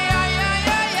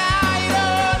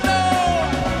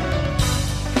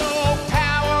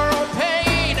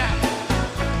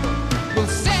 Will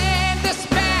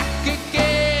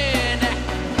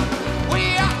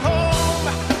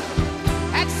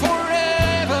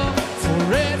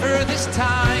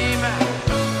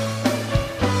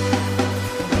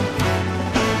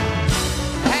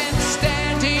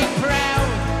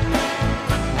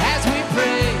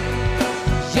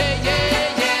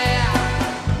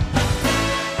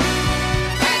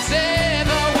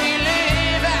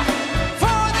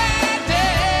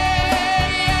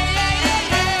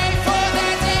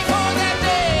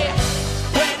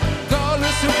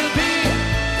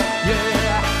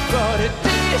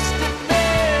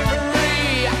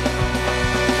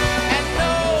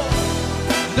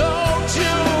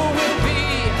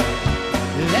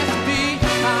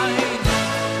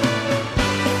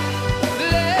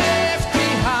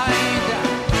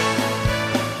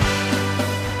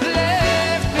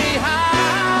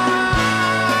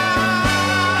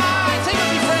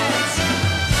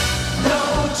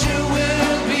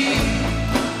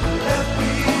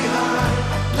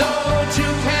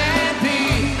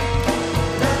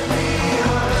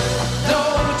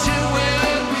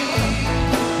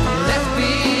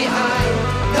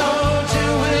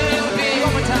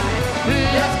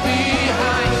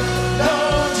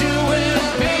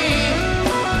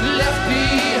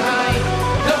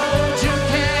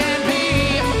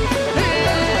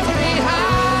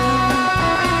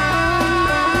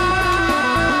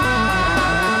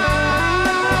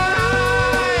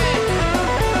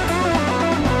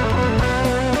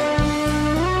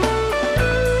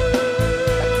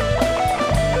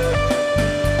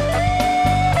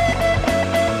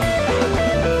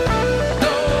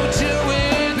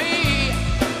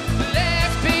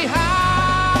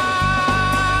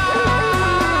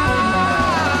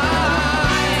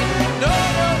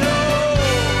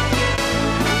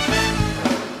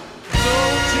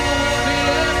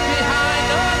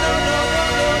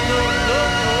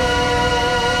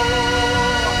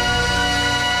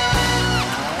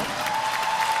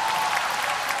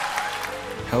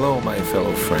my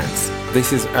fellow friends.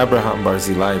 This is Avraham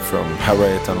Barzilai from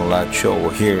Harayat Anolad show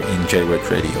here in J-Red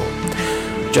Radio.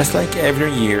 Just like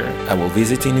every year, I will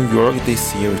visit in New York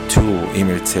this year too,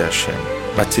 Imirtze Hashem.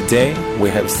 But today, we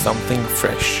have something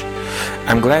fresh.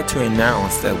 I'm glad to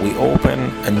announce that we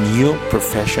open a new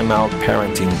professional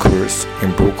parenting course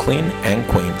in Brooklyn and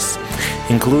Queens.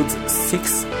 Includes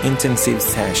 6 intensive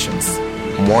sessions,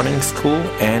 morning school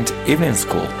and evening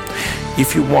school.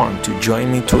 If you want to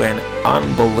join me to an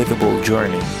unbelievable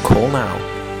journey, call now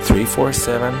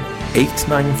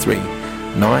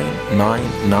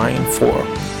 347-893-9994.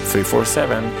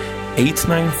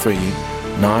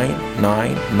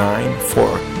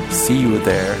 347-893-9994. See you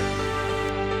there.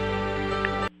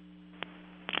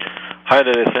 Hi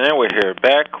there, listener. We're here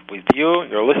back with you.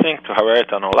 You're listening to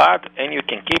Harayat Anolad, and you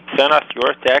can keep sending us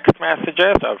your text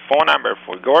messages. Our phone number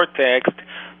for your text,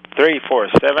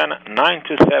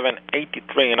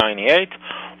 347-927-8398,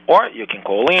 or you can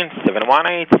call in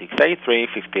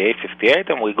 718-683-5858,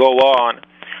 and we go on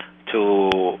to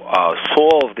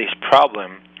solve this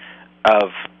problem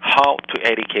of how to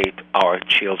educate our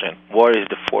children. What is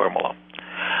the formula?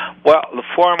 Well, the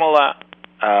formula,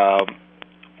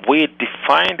 we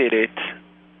defined it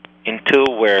in 2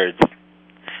 words: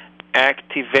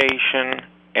 activation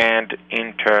and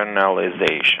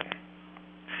internalization.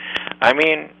 I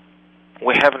mean,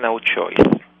 we have no choice.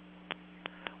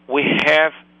 We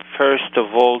have, first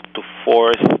of all, to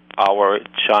force our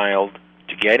child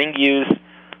to getting used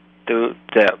to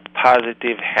the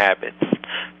positive habits,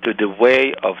 to the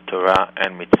way of Torah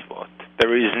and mitzvot.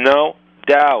 There is no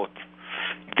doubt,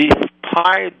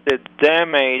 despite the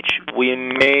damage we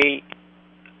may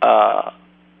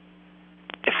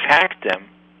affect them,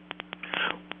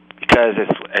 because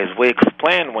as we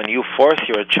explained, when you force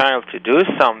your child to do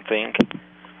something,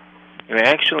 you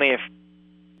actually,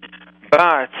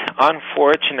 but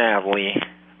unfortunately,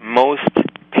 most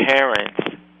parents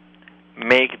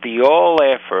make the all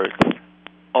efforts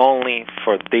only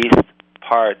for this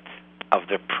part of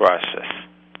the process.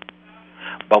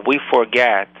 But we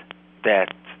forget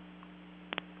that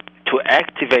to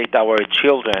activate our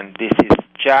children, this is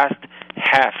just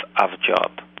half of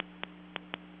job.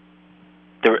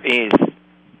 There is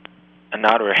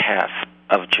another half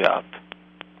of job.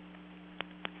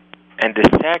 And the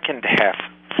second half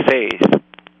says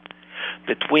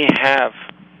that we have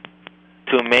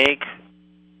to make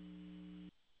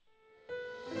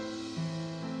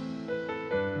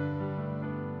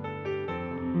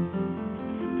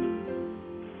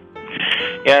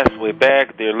Yes, we're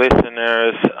back, dear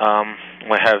listeners.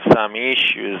 We have some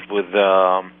issues with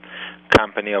the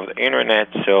company of the internet,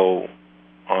 so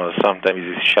sometimes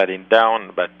it's shutting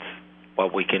down, but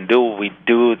what we can do, we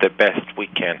do the best we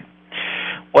can.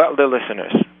 Well, dear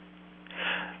listeners,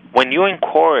 when you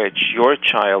encourage your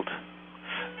child,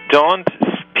 don't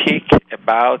speak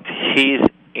about his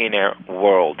inner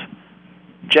world.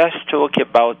 Just talk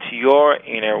about your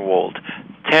inner world.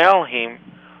 Tell him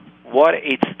what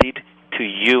it did to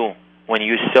you when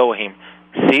you saw him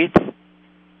sit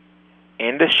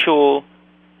in the shul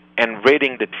and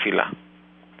reading the tefillah.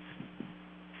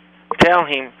 Tell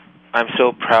him, I'm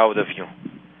so proud of you.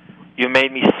 You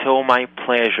made me so my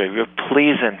pleasure. You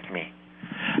pleased me.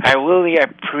 I really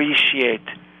appreciate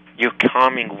you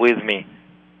coming with me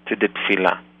to the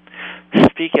tefillah.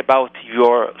 Speak about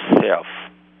yourself.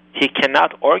 He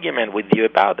cannot argument with you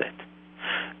about it.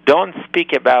 Don't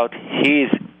speak about his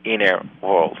inner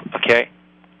world, okay?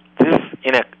 This is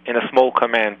in a small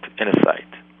comment in a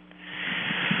site.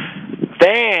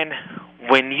 Then,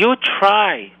 when you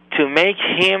try to make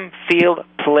him feel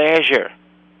pleasure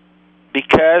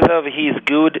because of his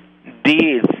good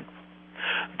deeds,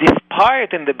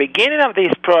 despite in the beginning of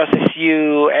this process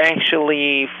you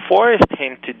actually forced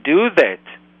him to do that,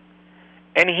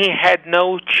 and he had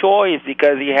no choice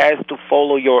because he has to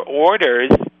follow your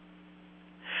orders,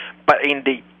 but in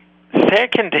the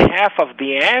second half of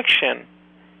the action,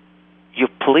 you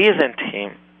pleased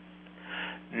him.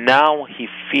 Now he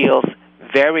feels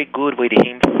very good with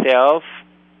himself,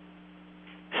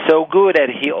 so good that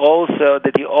he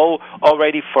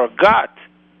already forgot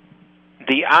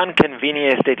the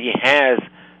inconvenience that he has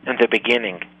in the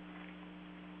beginning.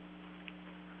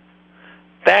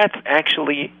 That's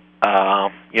actually,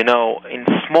 in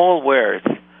small words,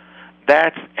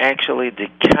 that's actually the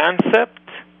concept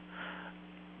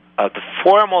of the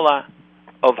formula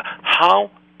of how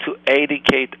to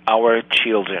educate our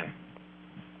children.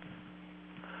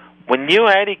 When you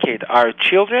educate our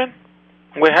children,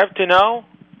 we have to know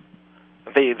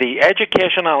the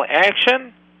educational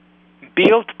action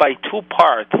built by 2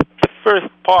 parts. The first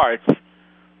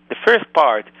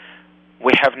part,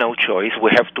 we have no choice.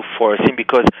 We have to force him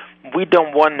because we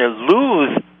don't want to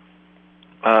lose.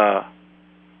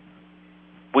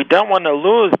 We don't want to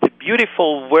lose the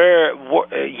beautiful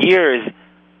years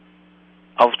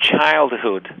of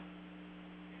childhood.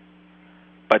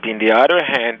 But in the other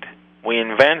hand, we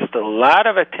invest a lot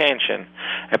of attention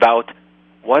about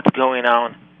what's going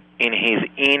on in his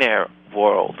inner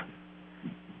world.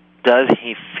 Does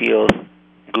he feel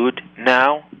good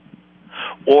now?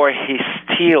 Or he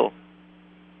still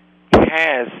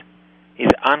has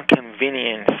his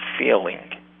inconvenience feeling?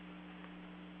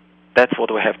 That's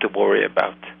what we have to worry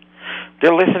about.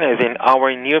 Dear listeners, in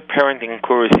our new parenting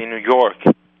course in New York,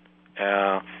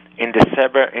 in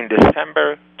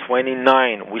December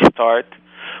 29,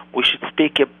 we should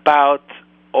speak about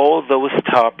all those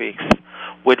topics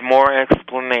with more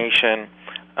explanation,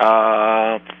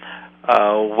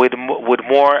 with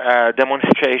more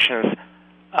demonstrations,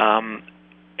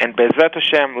 and Bezrat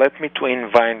Hashem, let me to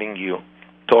inviting you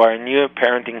to our new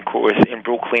parenting course in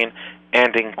Brooklyn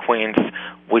and in Queens.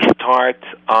 We start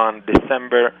on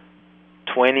December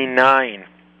 29,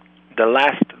 the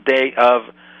last day of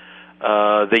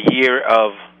the year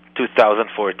of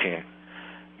 2014.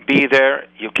 Be there.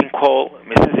 You can call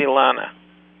Mrs. Ilana.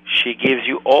 She gives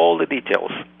you all the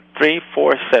details.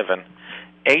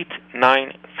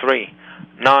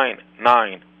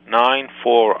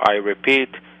 347-893-9994. I repeat,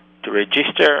 to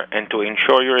register and to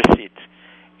ensure your seat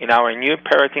in our new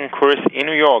parenting course in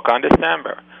New York on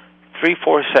December.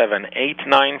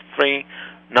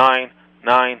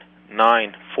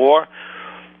 347-893-9994.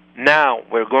 Now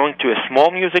we're going to a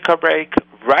small musical break.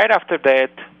 Right after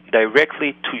that,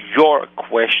 directly to your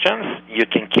questions. You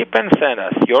can keep and send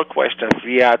us your questions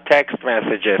via text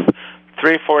messages.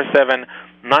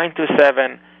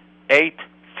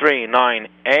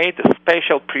 347-927-8398. A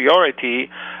special priority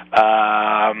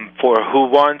for who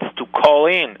wants to call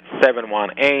in.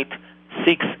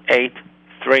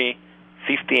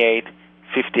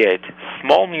 718-683-5858.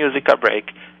 Small musical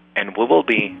break, and we will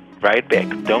be right back.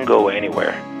 Don't go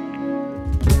anywhere.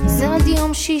 זה עוד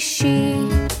יום שישי,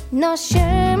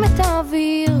 נושם את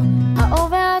האוויר, האור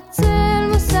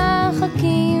והצל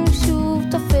משחקים, שוב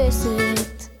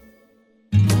תופסת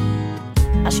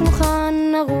השולחן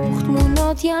ערוך,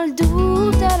 תמונות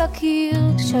ילדות על הקיר,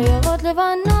 שיירות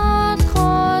לבנות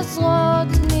חוזרות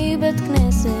מבית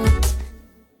כנסת,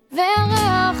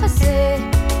 והריח הזה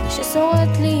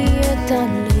ששורט לי את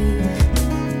הלב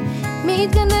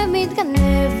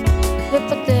מתגנב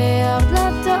ופתח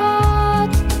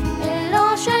דלתות אל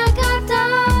אושר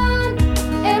קטן,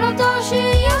 אל אותו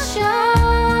שישן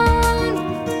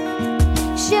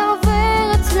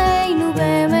שעובר אצלנו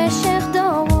במשך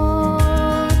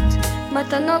דורות,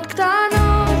 מתנות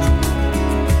קטנות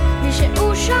מי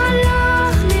שהוא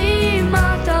שלח לי,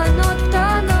 מתנות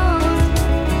קטנות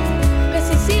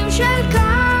רסיסים של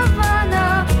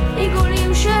כוונה,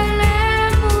 עיגולים של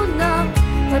אמונה,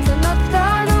 מתנות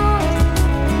קטנות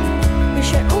מי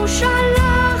שהוא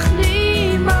שלח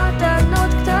לי,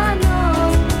 מתנות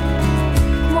קטנות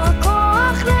כמו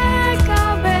הכוח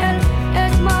לקבל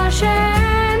את מה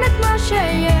שאין, את מה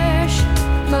שיש,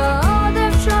 מה עוד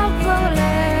אפשר כבר לבקש.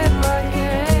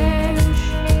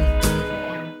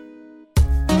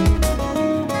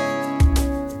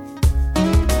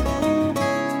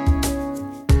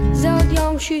 זה עוד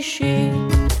יום שישי,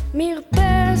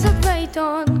 מרפסת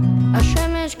ועיתון,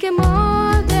 השמש כמו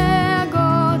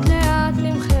דאגות לאט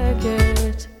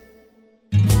נמחקת,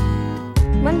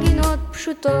 מנגינות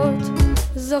פשוטות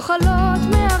זוחלות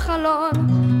מהחלון,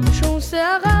 שום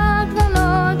שערה כבר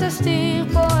לא תסתיר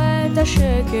פה את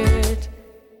השקט,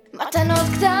 מתנות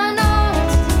קטנות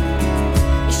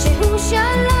שהוא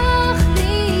שלח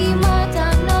לי,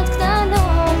 מתנות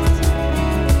קטנות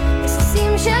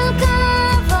רסיסים של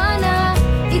כוונה,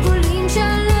 עיגולים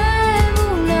של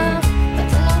אמונה,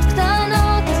 מתנות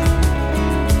קטנות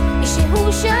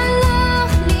שהוא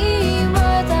שלח לי,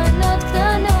 מתנות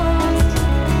קטנות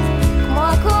כמו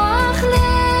הכוח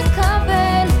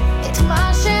לקבל את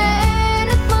מה שאין,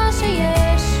 את מה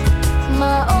שיש,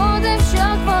 מה עוד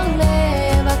אפשר כבר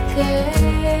לבקש.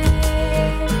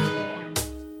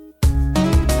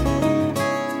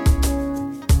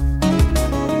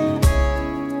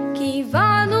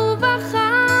 קיוונו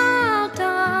בחרת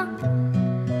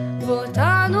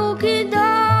ואותנו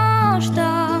קידשת,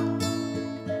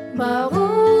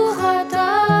 ברוך אתה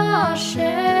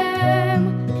השם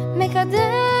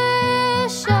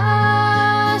מקדש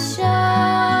השבת,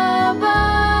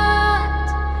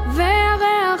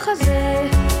 והריח הזה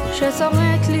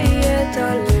ששורט לי את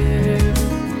הלב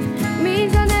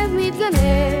מתגנב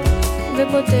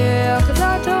ופותח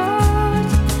דלתות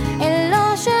אל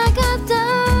אושר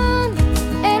קטן,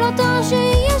 אל אותו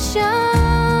שישן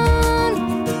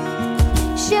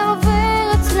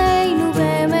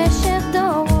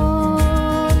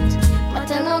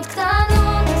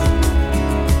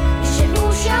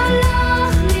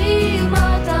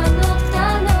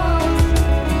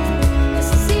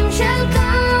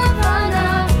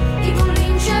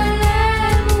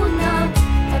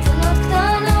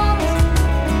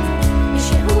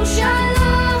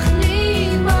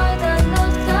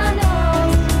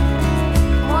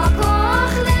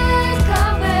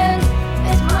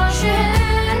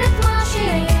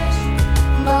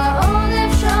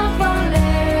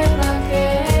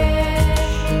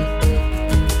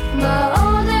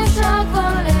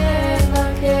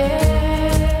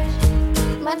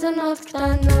קטנות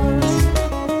קטנות.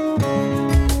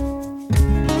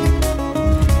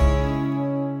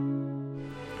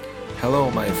 Hello,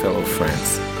 my fellow friends.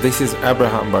 This is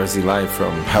Avraham Barzilai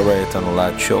from Harayat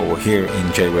Anolad Show here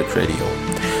in J-Red Radio.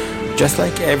 Just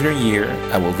like every year,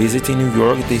 I will visit in New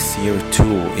York this year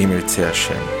too, Imirtze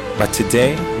Hashem. But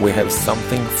today, we have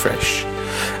something fresh.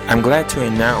 I'm glad to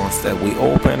announce that we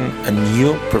open a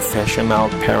new professional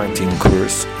parenting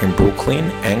course in Brooklyn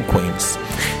and Queens.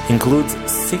 Includes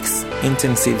 6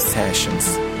 intensive sessions,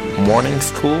 morning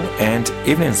school and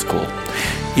evening school.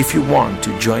 If you want to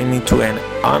join me to an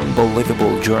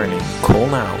unbelievable journey, call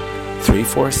now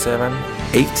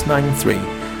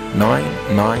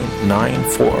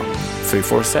 347-893-9994.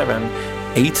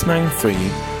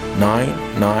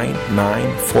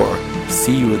 347-893-9994.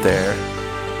 See you there.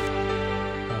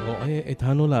 רואה את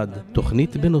הנולד,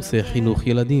 תוכנית בנושא חינוך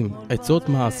ילדים, עצות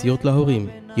מעשיות להורים,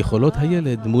 יכולות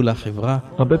הילד מול החברה.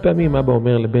 הרבה פעמים אבא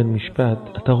אומר לבן משפט,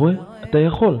 אתה רואה? אתה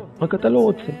יכול, רק אתה לא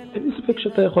רוצה. אין לי ספק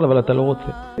שאתה יכול, אבל אתה לא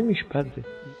רוצה. זה משפט זה.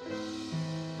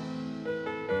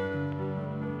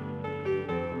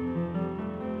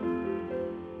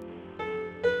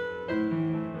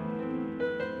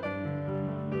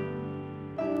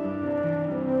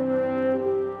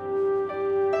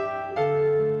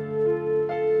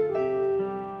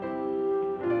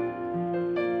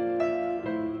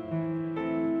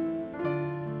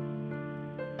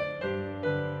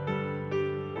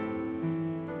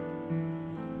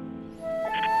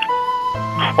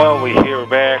 Well, we're here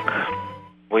back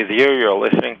with you. You're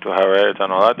listening to Harayat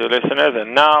Anolad, dear listeners, and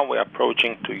now we're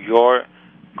approaching to your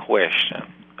question.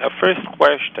 The first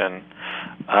question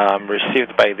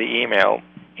received by the email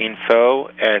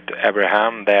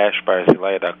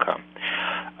info@abraham-barzilay.com.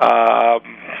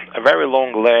 A very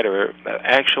long letter.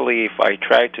 Actually, if I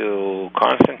try to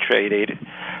concentrate it,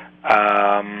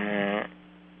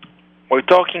 we're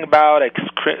talking about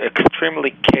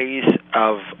extremely case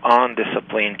of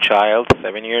undisciplined child,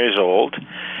 7 years old,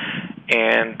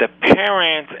 and the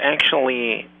parents actually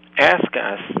ask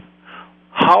us,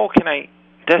 how can I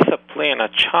discipline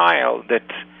a child that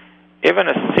even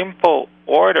a simple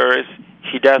orders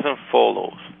he doesn't follow?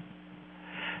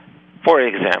 For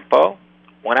example,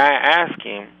 when I asked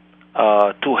him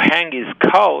to hang his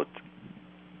coat,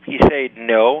 he said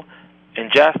no and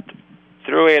just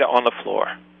threw it on the floor.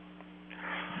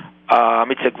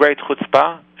 It's a great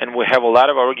chutzpah, and we have a lot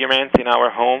of arguments in our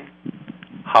home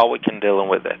how we can deal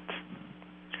with it.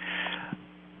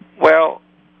 Well,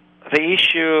 the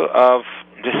issue of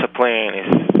discipline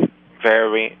is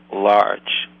very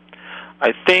large.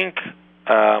 I think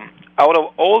out of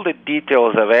all the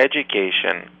details of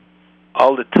education,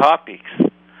 all the topics,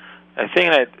 I think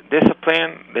that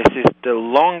discipline, this is the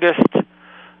longest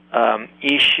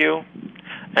issue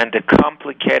and the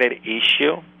complicated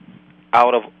issue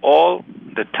out of all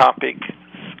the topics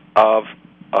of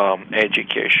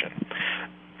education.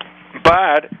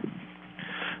 But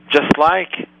just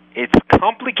like it's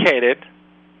complicated,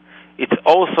 it's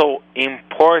also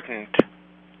important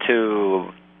to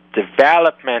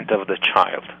development of the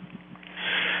child.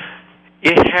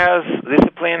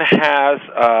 Discipline has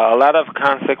a lot of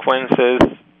consequences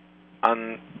on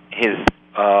his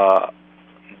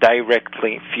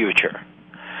directly future.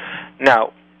 Now,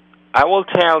 I will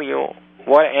tell you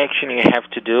what action you have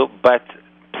to do, but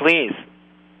please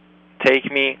take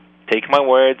my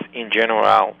words in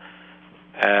general.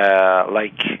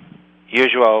 Like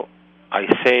usual, I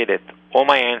say that all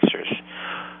my answers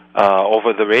over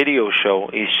the radio show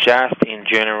is just in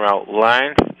general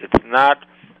lines. It's not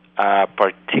a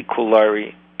particular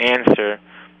answer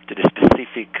to the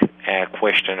specific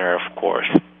questioner, of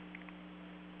course.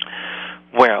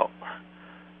 Well,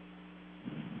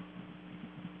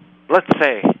 let's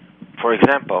say, for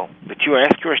example, that you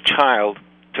ask your child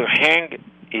to hang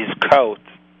his coat.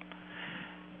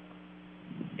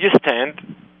 You stand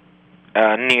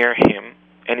near him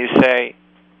and you say,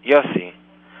 Yossi,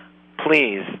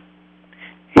 please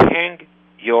hang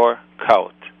your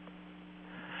coat.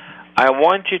 I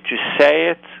want you to say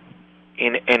it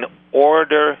in an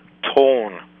order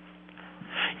tone.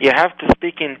 You have to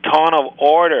speak in tone of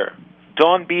order.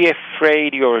 Don't be afraid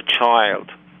your child.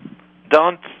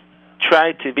 Don't try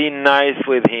to be nice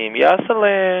with him.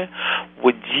 Yasale,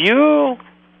 would you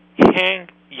hang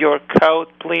your coat,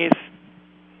 please?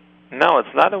 No,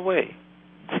 it's not a way.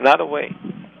 It's not a way.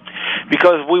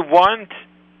 Because we want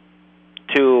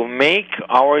to make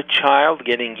our child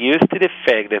getting used to the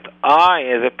fact that I,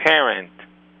 as a parent,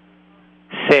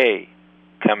 say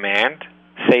command,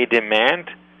 say demand,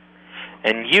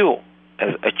 and you,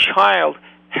 as a child,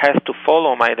 has to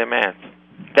follow my demands.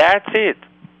 That's it.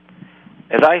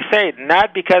 As I said,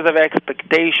 not because of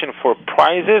expectation for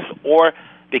prizes or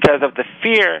because of the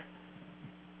fear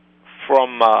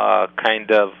from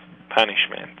kind of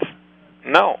punishment.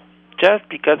 No, just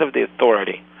because of the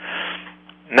authority.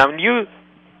 Now, when you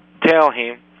tell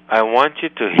him, I want you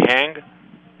to hang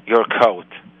your coat,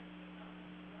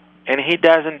 and he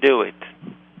doesn't do it,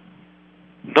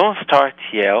 don't start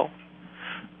yell,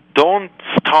 don't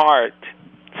start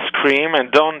scream,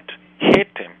 and don't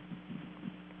hit him.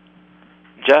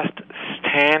 Just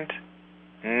stand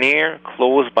near,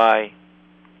 close by,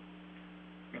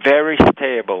 very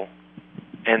stable,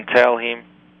 and tell him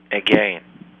again,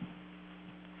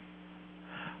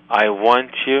 I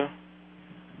want you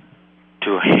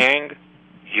to hang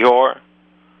your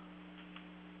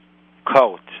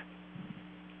coat.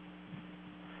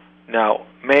 Now,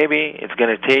 maybe it's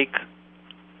going to take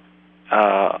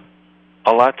a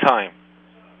lot of time,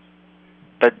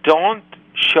 but don't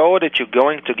show that you're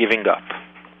going to giving up.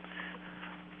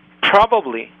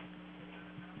 Probably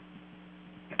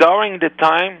during the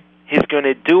time he's going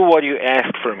to do what you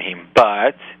ask from him,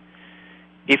 but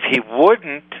if he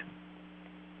wouldn't,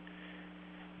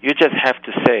 you just have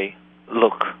to say,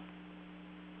 look,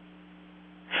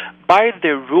 by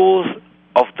the rules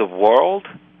of the world,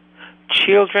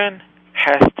 children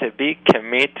has to be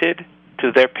committed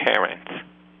to their parents.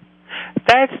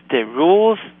 That's the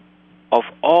rules of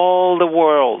all the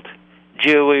world,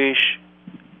 Jewish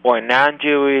or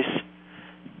non-Jewish.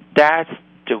 That's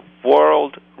the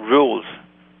world rules.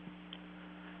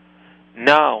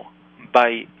 Now,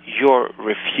 by your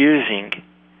refusing,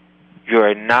 you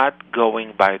are not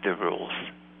going by the rules.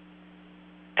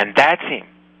 And that's him.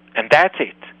 And that's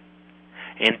it.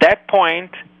 In that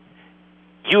point,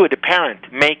 you, the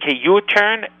parent, make a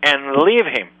U-turn and leave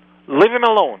him. Leave him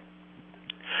alone.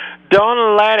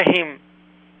 Don't let him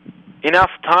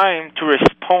enough time to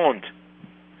respond.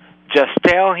 Just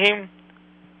tell him,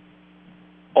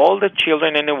 all the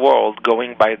children in the world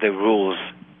going by the rules.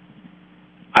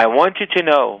 I want you to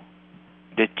know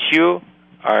that you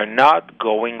are not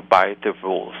going by the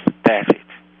rules. That's it.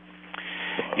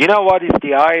 You know what is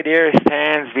the idea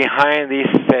stands behind this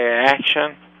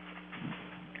action?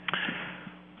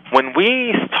 When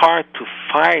we start to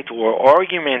fight or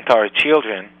argument our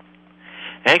children,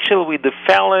 actually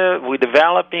we're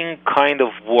developing kind of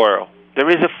war. There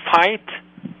is a fight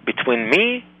between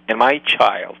me and my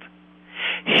child.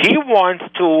 He wants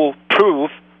to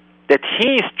prove that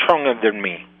he is stronger than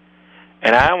me,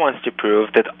 and I want to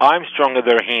prove that I'm stronger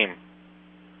than him.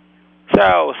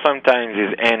 So sometimes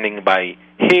it's ending by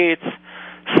hits,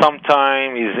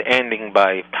 sometimes it's ending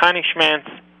by punishments,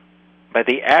 but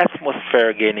the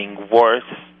atmosphere getting worse.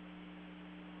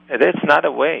 That's not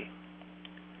a way.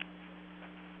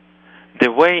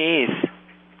 The way is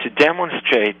to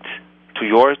demonstrate to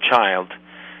your child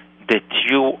that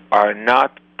you are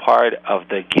not part of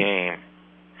the game.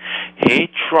 He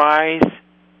tries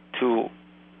to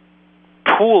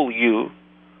pull you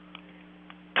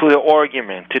to the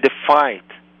argument, to the fight.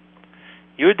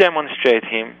 You demonstrate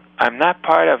him, I'm not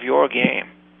part of your game.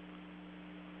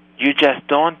 You just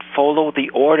don't follow the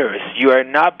orders. You are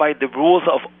not by the rules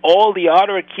of all the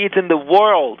other kids in the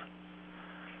world.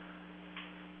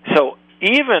 So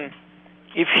even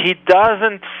if he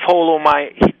didn't follow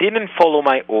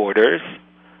my orders,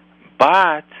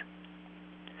 but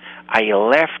I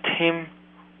left him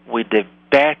with a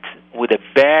bad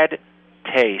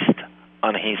taste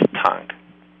on his tongue.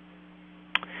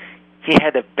 He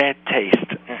had a bad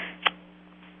taste.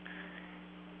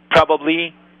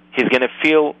 Probably he's going to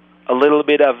feel a little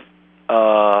bit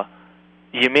of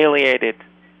humiliated.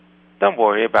 Don't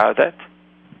worry about that.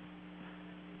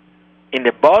 In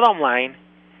the bottom line,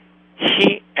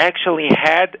 he actually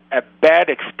had a bad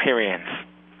experience.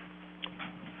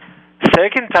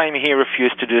 Second time he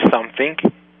refused to do something,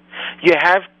 you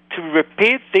have to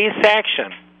repeat this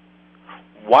action.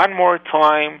 One more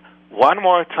time,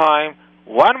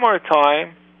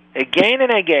 again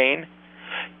and again.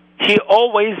 He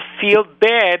always feels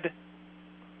bad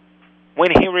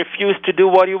when he refused to do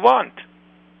what you want.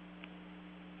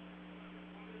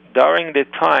 During the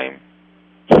time,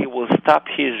 he will stop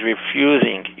his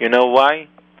refusing. You know why?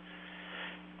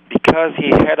 Because he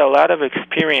had a lot of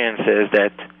experiences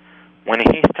that when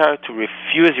he started to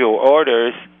refuse your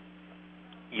orders,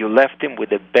 you left him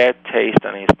with a bad taste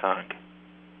on his tongue.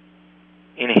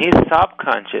 In his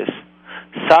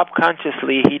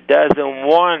subconsciously, he doesn't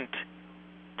want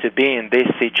to be in this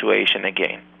situation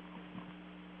again.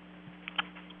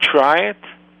 Try it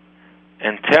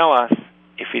and tell us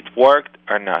if it worked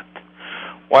or not.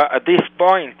 Well, at this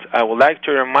point, I would like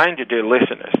to remind you, dear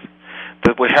listeners,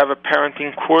 that we have a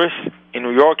parenting course in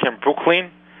New York and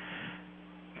Brooklyn.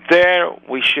 there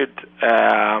we should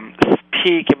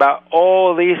speak about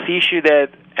all these issues that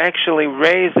actually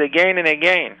raised again and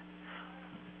again.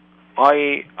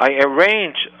 I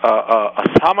arrange a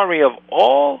summary of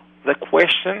all the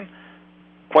questions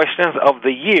of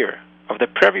the year, of the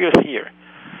previous year.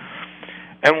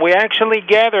 And we actually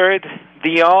gathered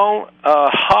the all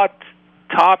hot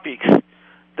topics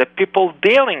that people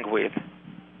dealing with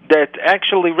that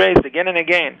actually raised again and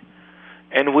again.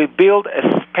 And we build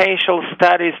a spatial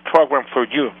studies program for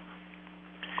you.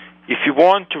 If you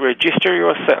want to register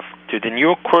yourself to the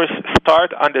new course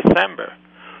start on December,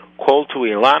 call to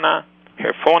Ilana,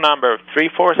 her phone number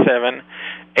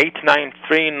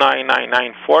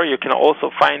 347-893-9994. You can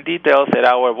also find details at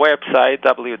our website,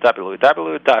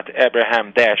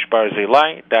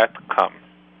 www.avraham-barzilai.com.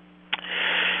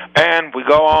 And we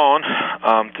go on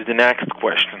to the next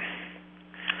question.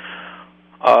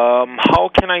 How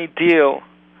can I deal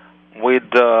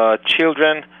with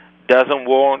children doesn't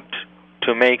want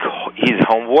to make his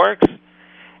homework,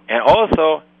 and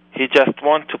also he just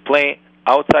wants to play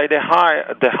outside the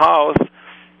house?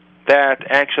 That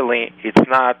actually it's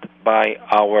not by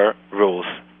our rules.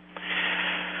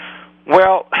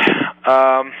 Well,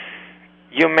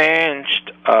 you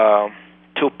mentioned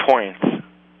 2 points.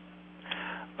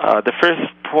 The first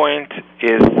point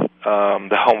is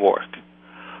the homework.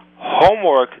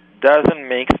 Homework doesn't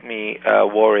make me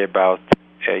worry about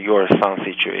your son's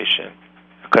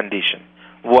condition.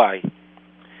 Why?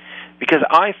 Because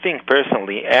I think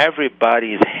personally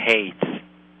everybody hates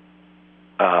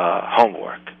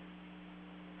homework.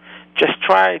 Just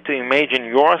try to imagine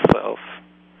yourself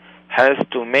has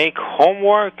to make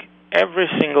homework every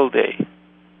single day.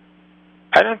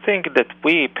 I don't think that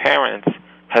we parents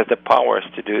have the powers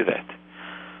to do that.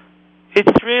 It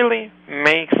really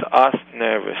makes us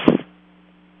nervous.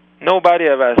 Nobody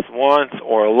of us wants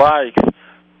or likes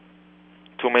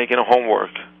to make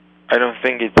homework. I don't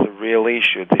think it's a real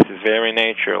issue. This is very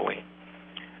naturally.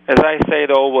 As I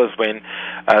said always when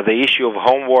the issue of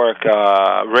homework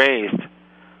raised,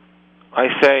 I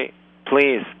say,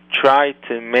 please try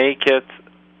to make it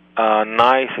a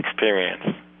nice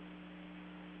experience.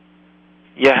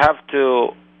 You have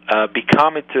to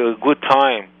become it to a good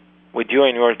time with you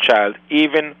and your child,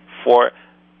 even for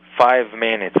 5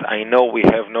 minutes. I know we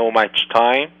have no much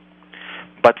time,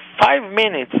 but 5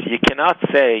 minutes you cannot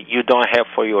say you don't have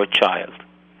for your child.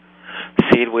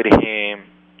 Sit with him,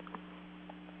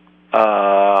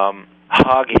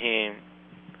 hug him,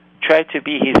 try to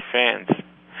be his friend,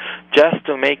 just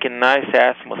to make a nice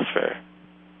atmosphere.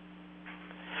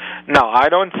 Now, I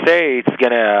don't say it's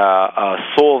going to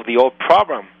solve the whole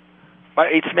problem,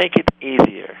 but it's make it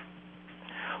easier.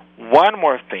 One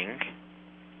more thing,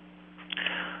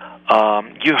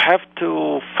 you have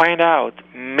to find out,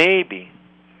 maybe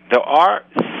there are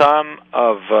some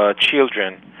of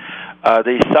children,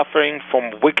 they suffering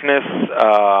from weakness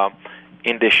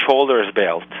in the shoulders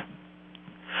belt.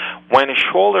 When a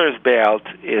shoulders belt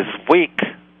is weak,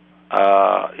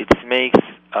 it makes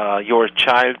your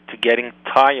child to getting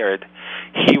tired.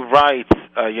 He writes,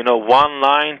 1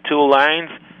 line, 2 lines,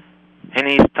 and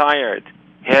he's tired.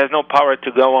 He has no power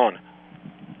to go on.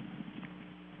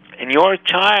 And your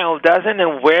child doesn't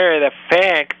aware the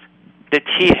fact that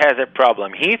he has a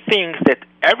problem. He thinks that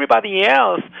everybody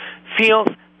else feels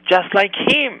just like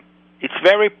him. It's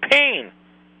very pain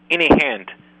in his hand.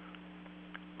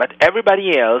 But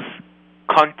everybody else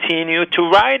continue to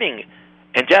writing,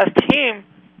 and just him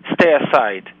stay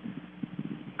aside.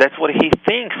 That's what he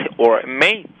thinks or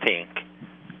may think.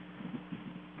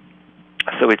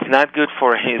 So it's not good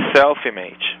for his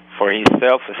self-image, for his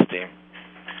self-esteem.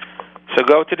 So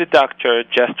go to the doctor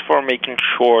just for making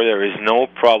sure there is no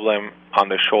problem on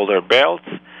the shoulder belts.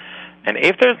 And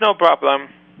if there's no problem,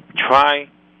 try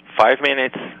 5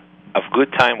 minutes of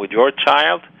good time with your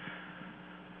child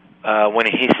when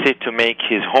he sits to make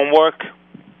his homework.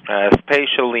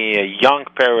 Especially young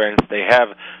parents, they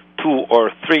have 2 or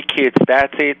 3 kids,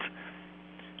 that's it.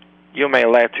 You may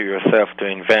let to yourself to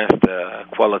invest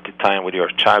quality time with your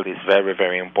child is very,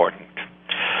 very important.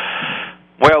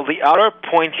 Well, the other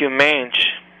point you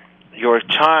mentioned, your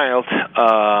child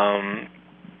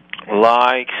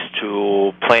likes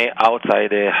to play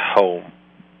outside the home.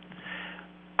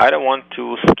 I don't want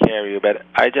to scare you, but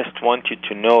I just want you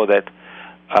to know that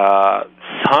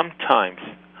sometimes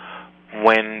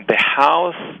when the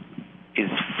house is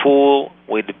full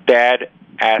with bad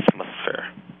atmosphere,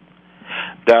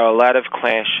 there are a lot of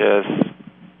clashes,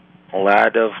 a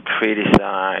lot of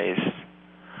criticize,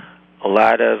 a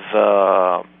lot of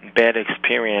bad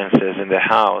experiences in the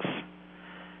house.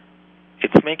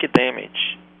 It's make a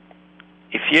damage.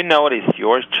 If you notice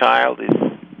your child is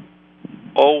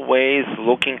always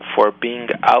looking for being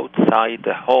outside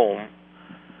the home,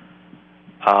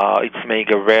 it's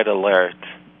make a red alert.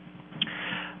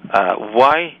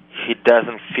 Why he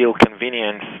doesn't feel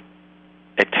convenience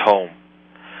at home?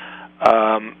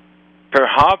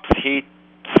 Perhaps he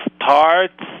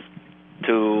starts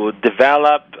to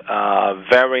develop a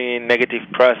very negative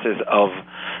process of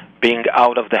being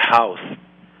out of the house.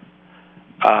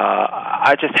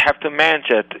 I just have to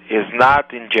mention it's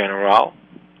not in general.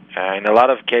 In a lot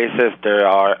of cases, there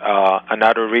are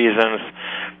another reasons.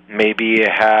 Maybe he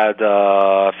had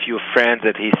a few friends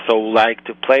that he so liked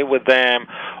to play with them,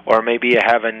 or maybe he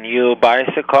have a new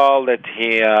bicycle that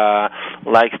he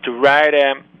likes to ride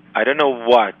them. I don't know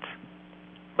what.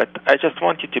 But I just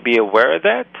want you to be aware of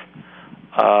that,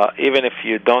 even if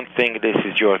you don't think this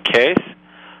is your case.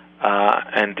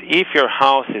 And if your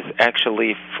house is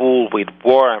actually full with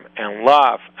warmth and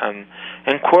love and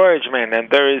encouragement, and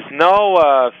there is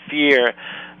no fear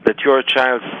that your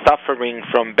child is suffering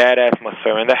from bad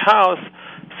atmosphere in the house,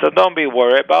 so don't be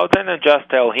worried about it, and just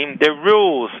tell him the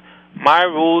rules. My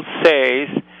rule says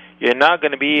you're not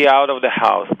going to be out of the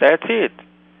house. That's it.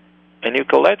 And you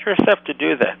can let yourself to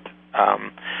do that.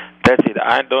 That's it.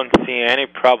 I don't see any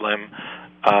problem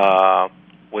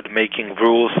with making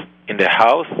rules in the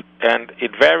house, and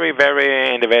it's very,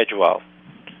 very individual.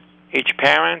 Each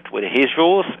parent with his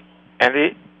rules, and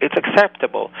it's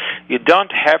acceptable. You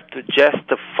don't have to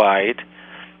justify it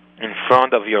in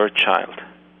front of your child.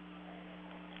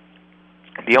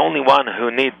 The only one who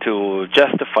needs to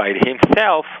justify it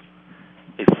himself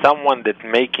is someone that's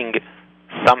making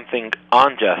something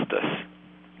injustice.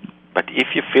 But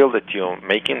if you feel that you're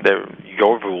making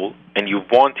your rule and you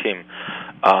want him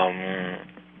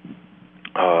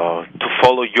to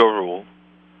follow your rule,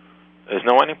 there's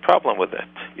no any problem with it.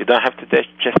 You don't have to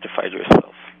justify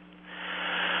yourself.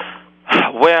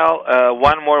 Well,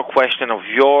 one more question of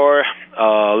yours.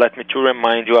 Let me to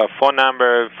remind you our phone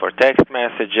number for text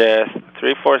messages,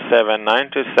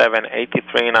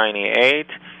 347-927-8398,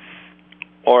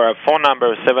 or our phone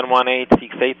number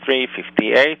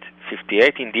 718-683-5858.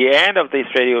 In the end of this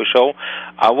radio show,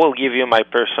 I will give you my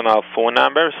personal phone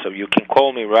number, so you can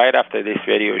call me right after this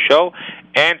radio show.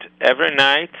 And every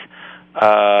night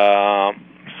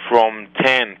from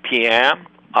 10 p.m.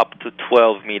 up to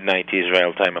 12 midnight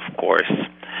Israel time, of course.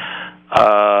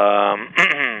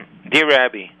 Dear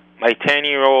Rabbi, my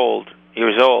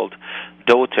 10-years old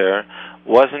daughter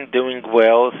wasn't doing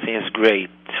well since grade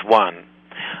 1,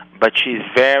 but she's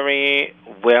very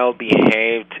well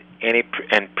behaved and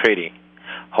pretty.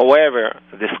 However,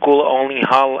 the school only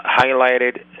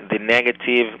highlighted the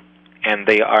negative, and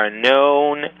they are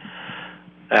known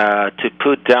to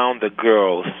put down the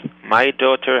girls. My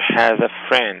daughter has a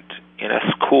friend in a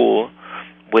school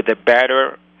with a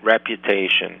better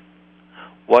reputation.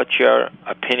 What's your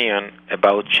opinion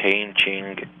about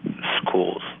changing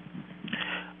schools?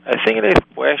 I think this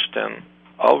question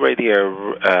already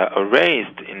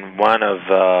raised in one of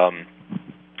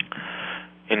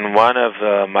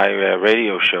my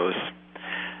radio shows.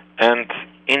 And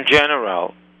in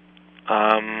general,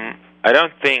 I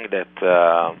don't think that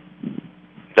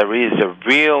there is a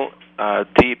real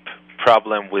deep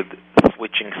problem with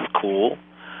switching school,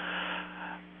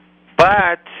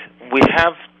 but we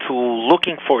have to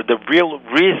looking for the real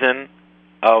reason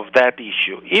of that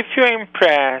issue. If you're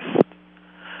impressed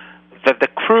that the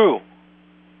crew,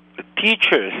 the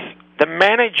teachers, the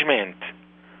management,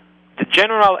 the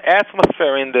general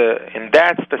atmosphere in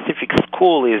that specific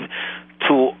school is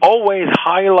to always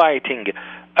highlighting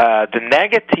the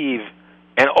negative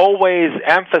and always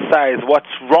emphasize what's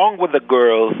wrong with the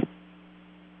girls,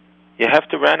 you have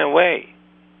to run away.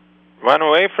 Run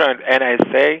away from it. And I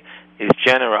say it's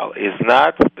general, is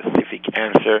not a specific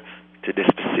answer to the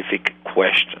specific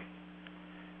question.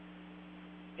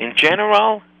 In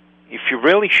general, if you're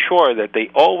really sure that they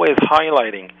always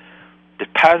highlighting the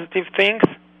positive things,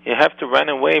 you have to run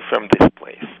away from this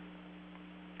place.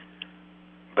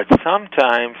 But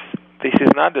sometimes this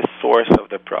is not the source of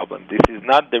the problem. This is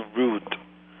not the root.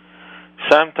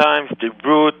 Sometimes the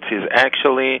root is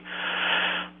actually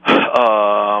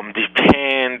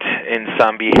depend in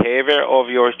some behavior of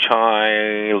your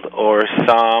child or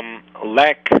some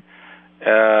lack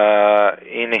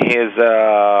in his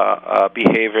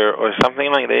behavior or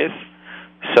something like this.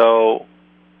 So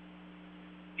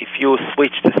if you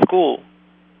switch the school,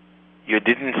 you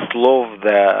didn't solve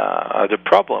the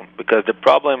problem, because the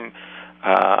problem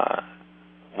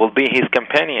will be his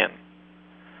companion.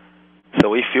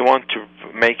 So if you want to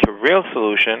make a real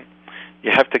solution,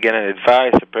 you have to get an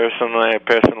advice,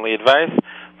 personally advice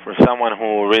from someone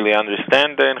who really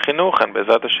understands in Chinuch, and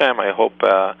Bezat Hashem, I hope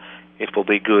it will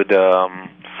be good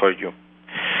for you.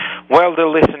 Well, the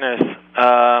listeners,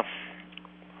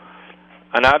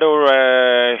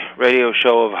 another radio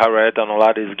show of Haret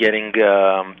Anolad is getting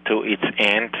to its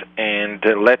end, and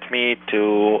let me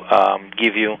to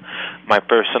give you my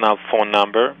personal phone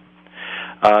number.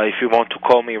 If you want to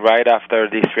call me right after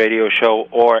this radio show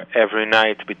or every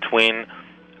night between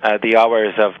the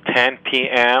hours of 10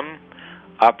 p.m.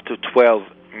 up to 12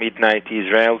 midnight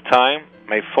Israel time,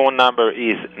 my phone number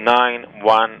is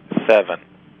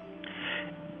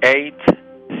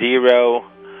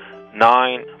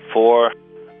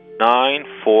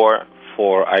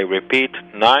 917-809-4944. I repeat,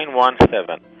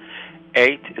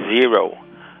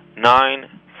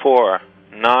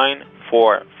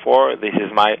 917-809-4944. This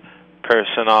is my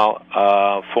personal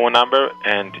phone number,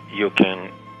 and you can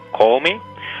call me.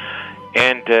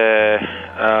 And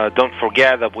don't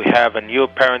forget that we have a new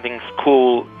parenting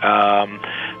school,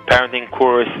 parenting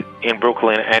course in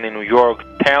Brooklyn and in New York.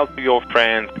 Tell to your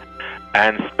friends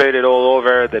and spread it all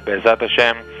over. The Bezat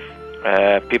Hashem,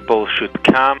 people should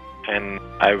come, and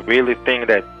I really think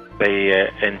that they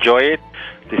enjoy it.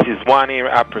 This is one-year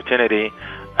opportunity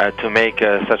to make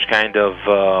such kind of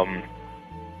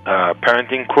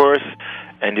parenting course,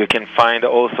 and you can find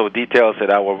also details at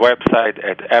our website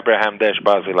at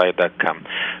abraham-barzilay.com.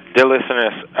 Dear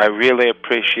listeners, I really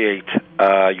appreciate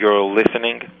your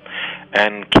listening,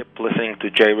 and keep listening to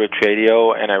J-Rich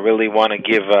Radio, and I really want to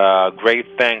give a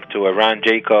great thank to Eran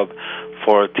Jacob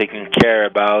for taking care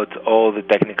about all the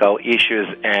technical issues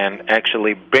and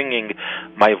actually bringing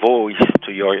my voice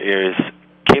to your ears.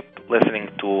 Keep listening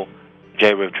to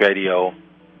J-Rich Radio,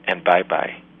 and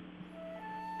bye-bye.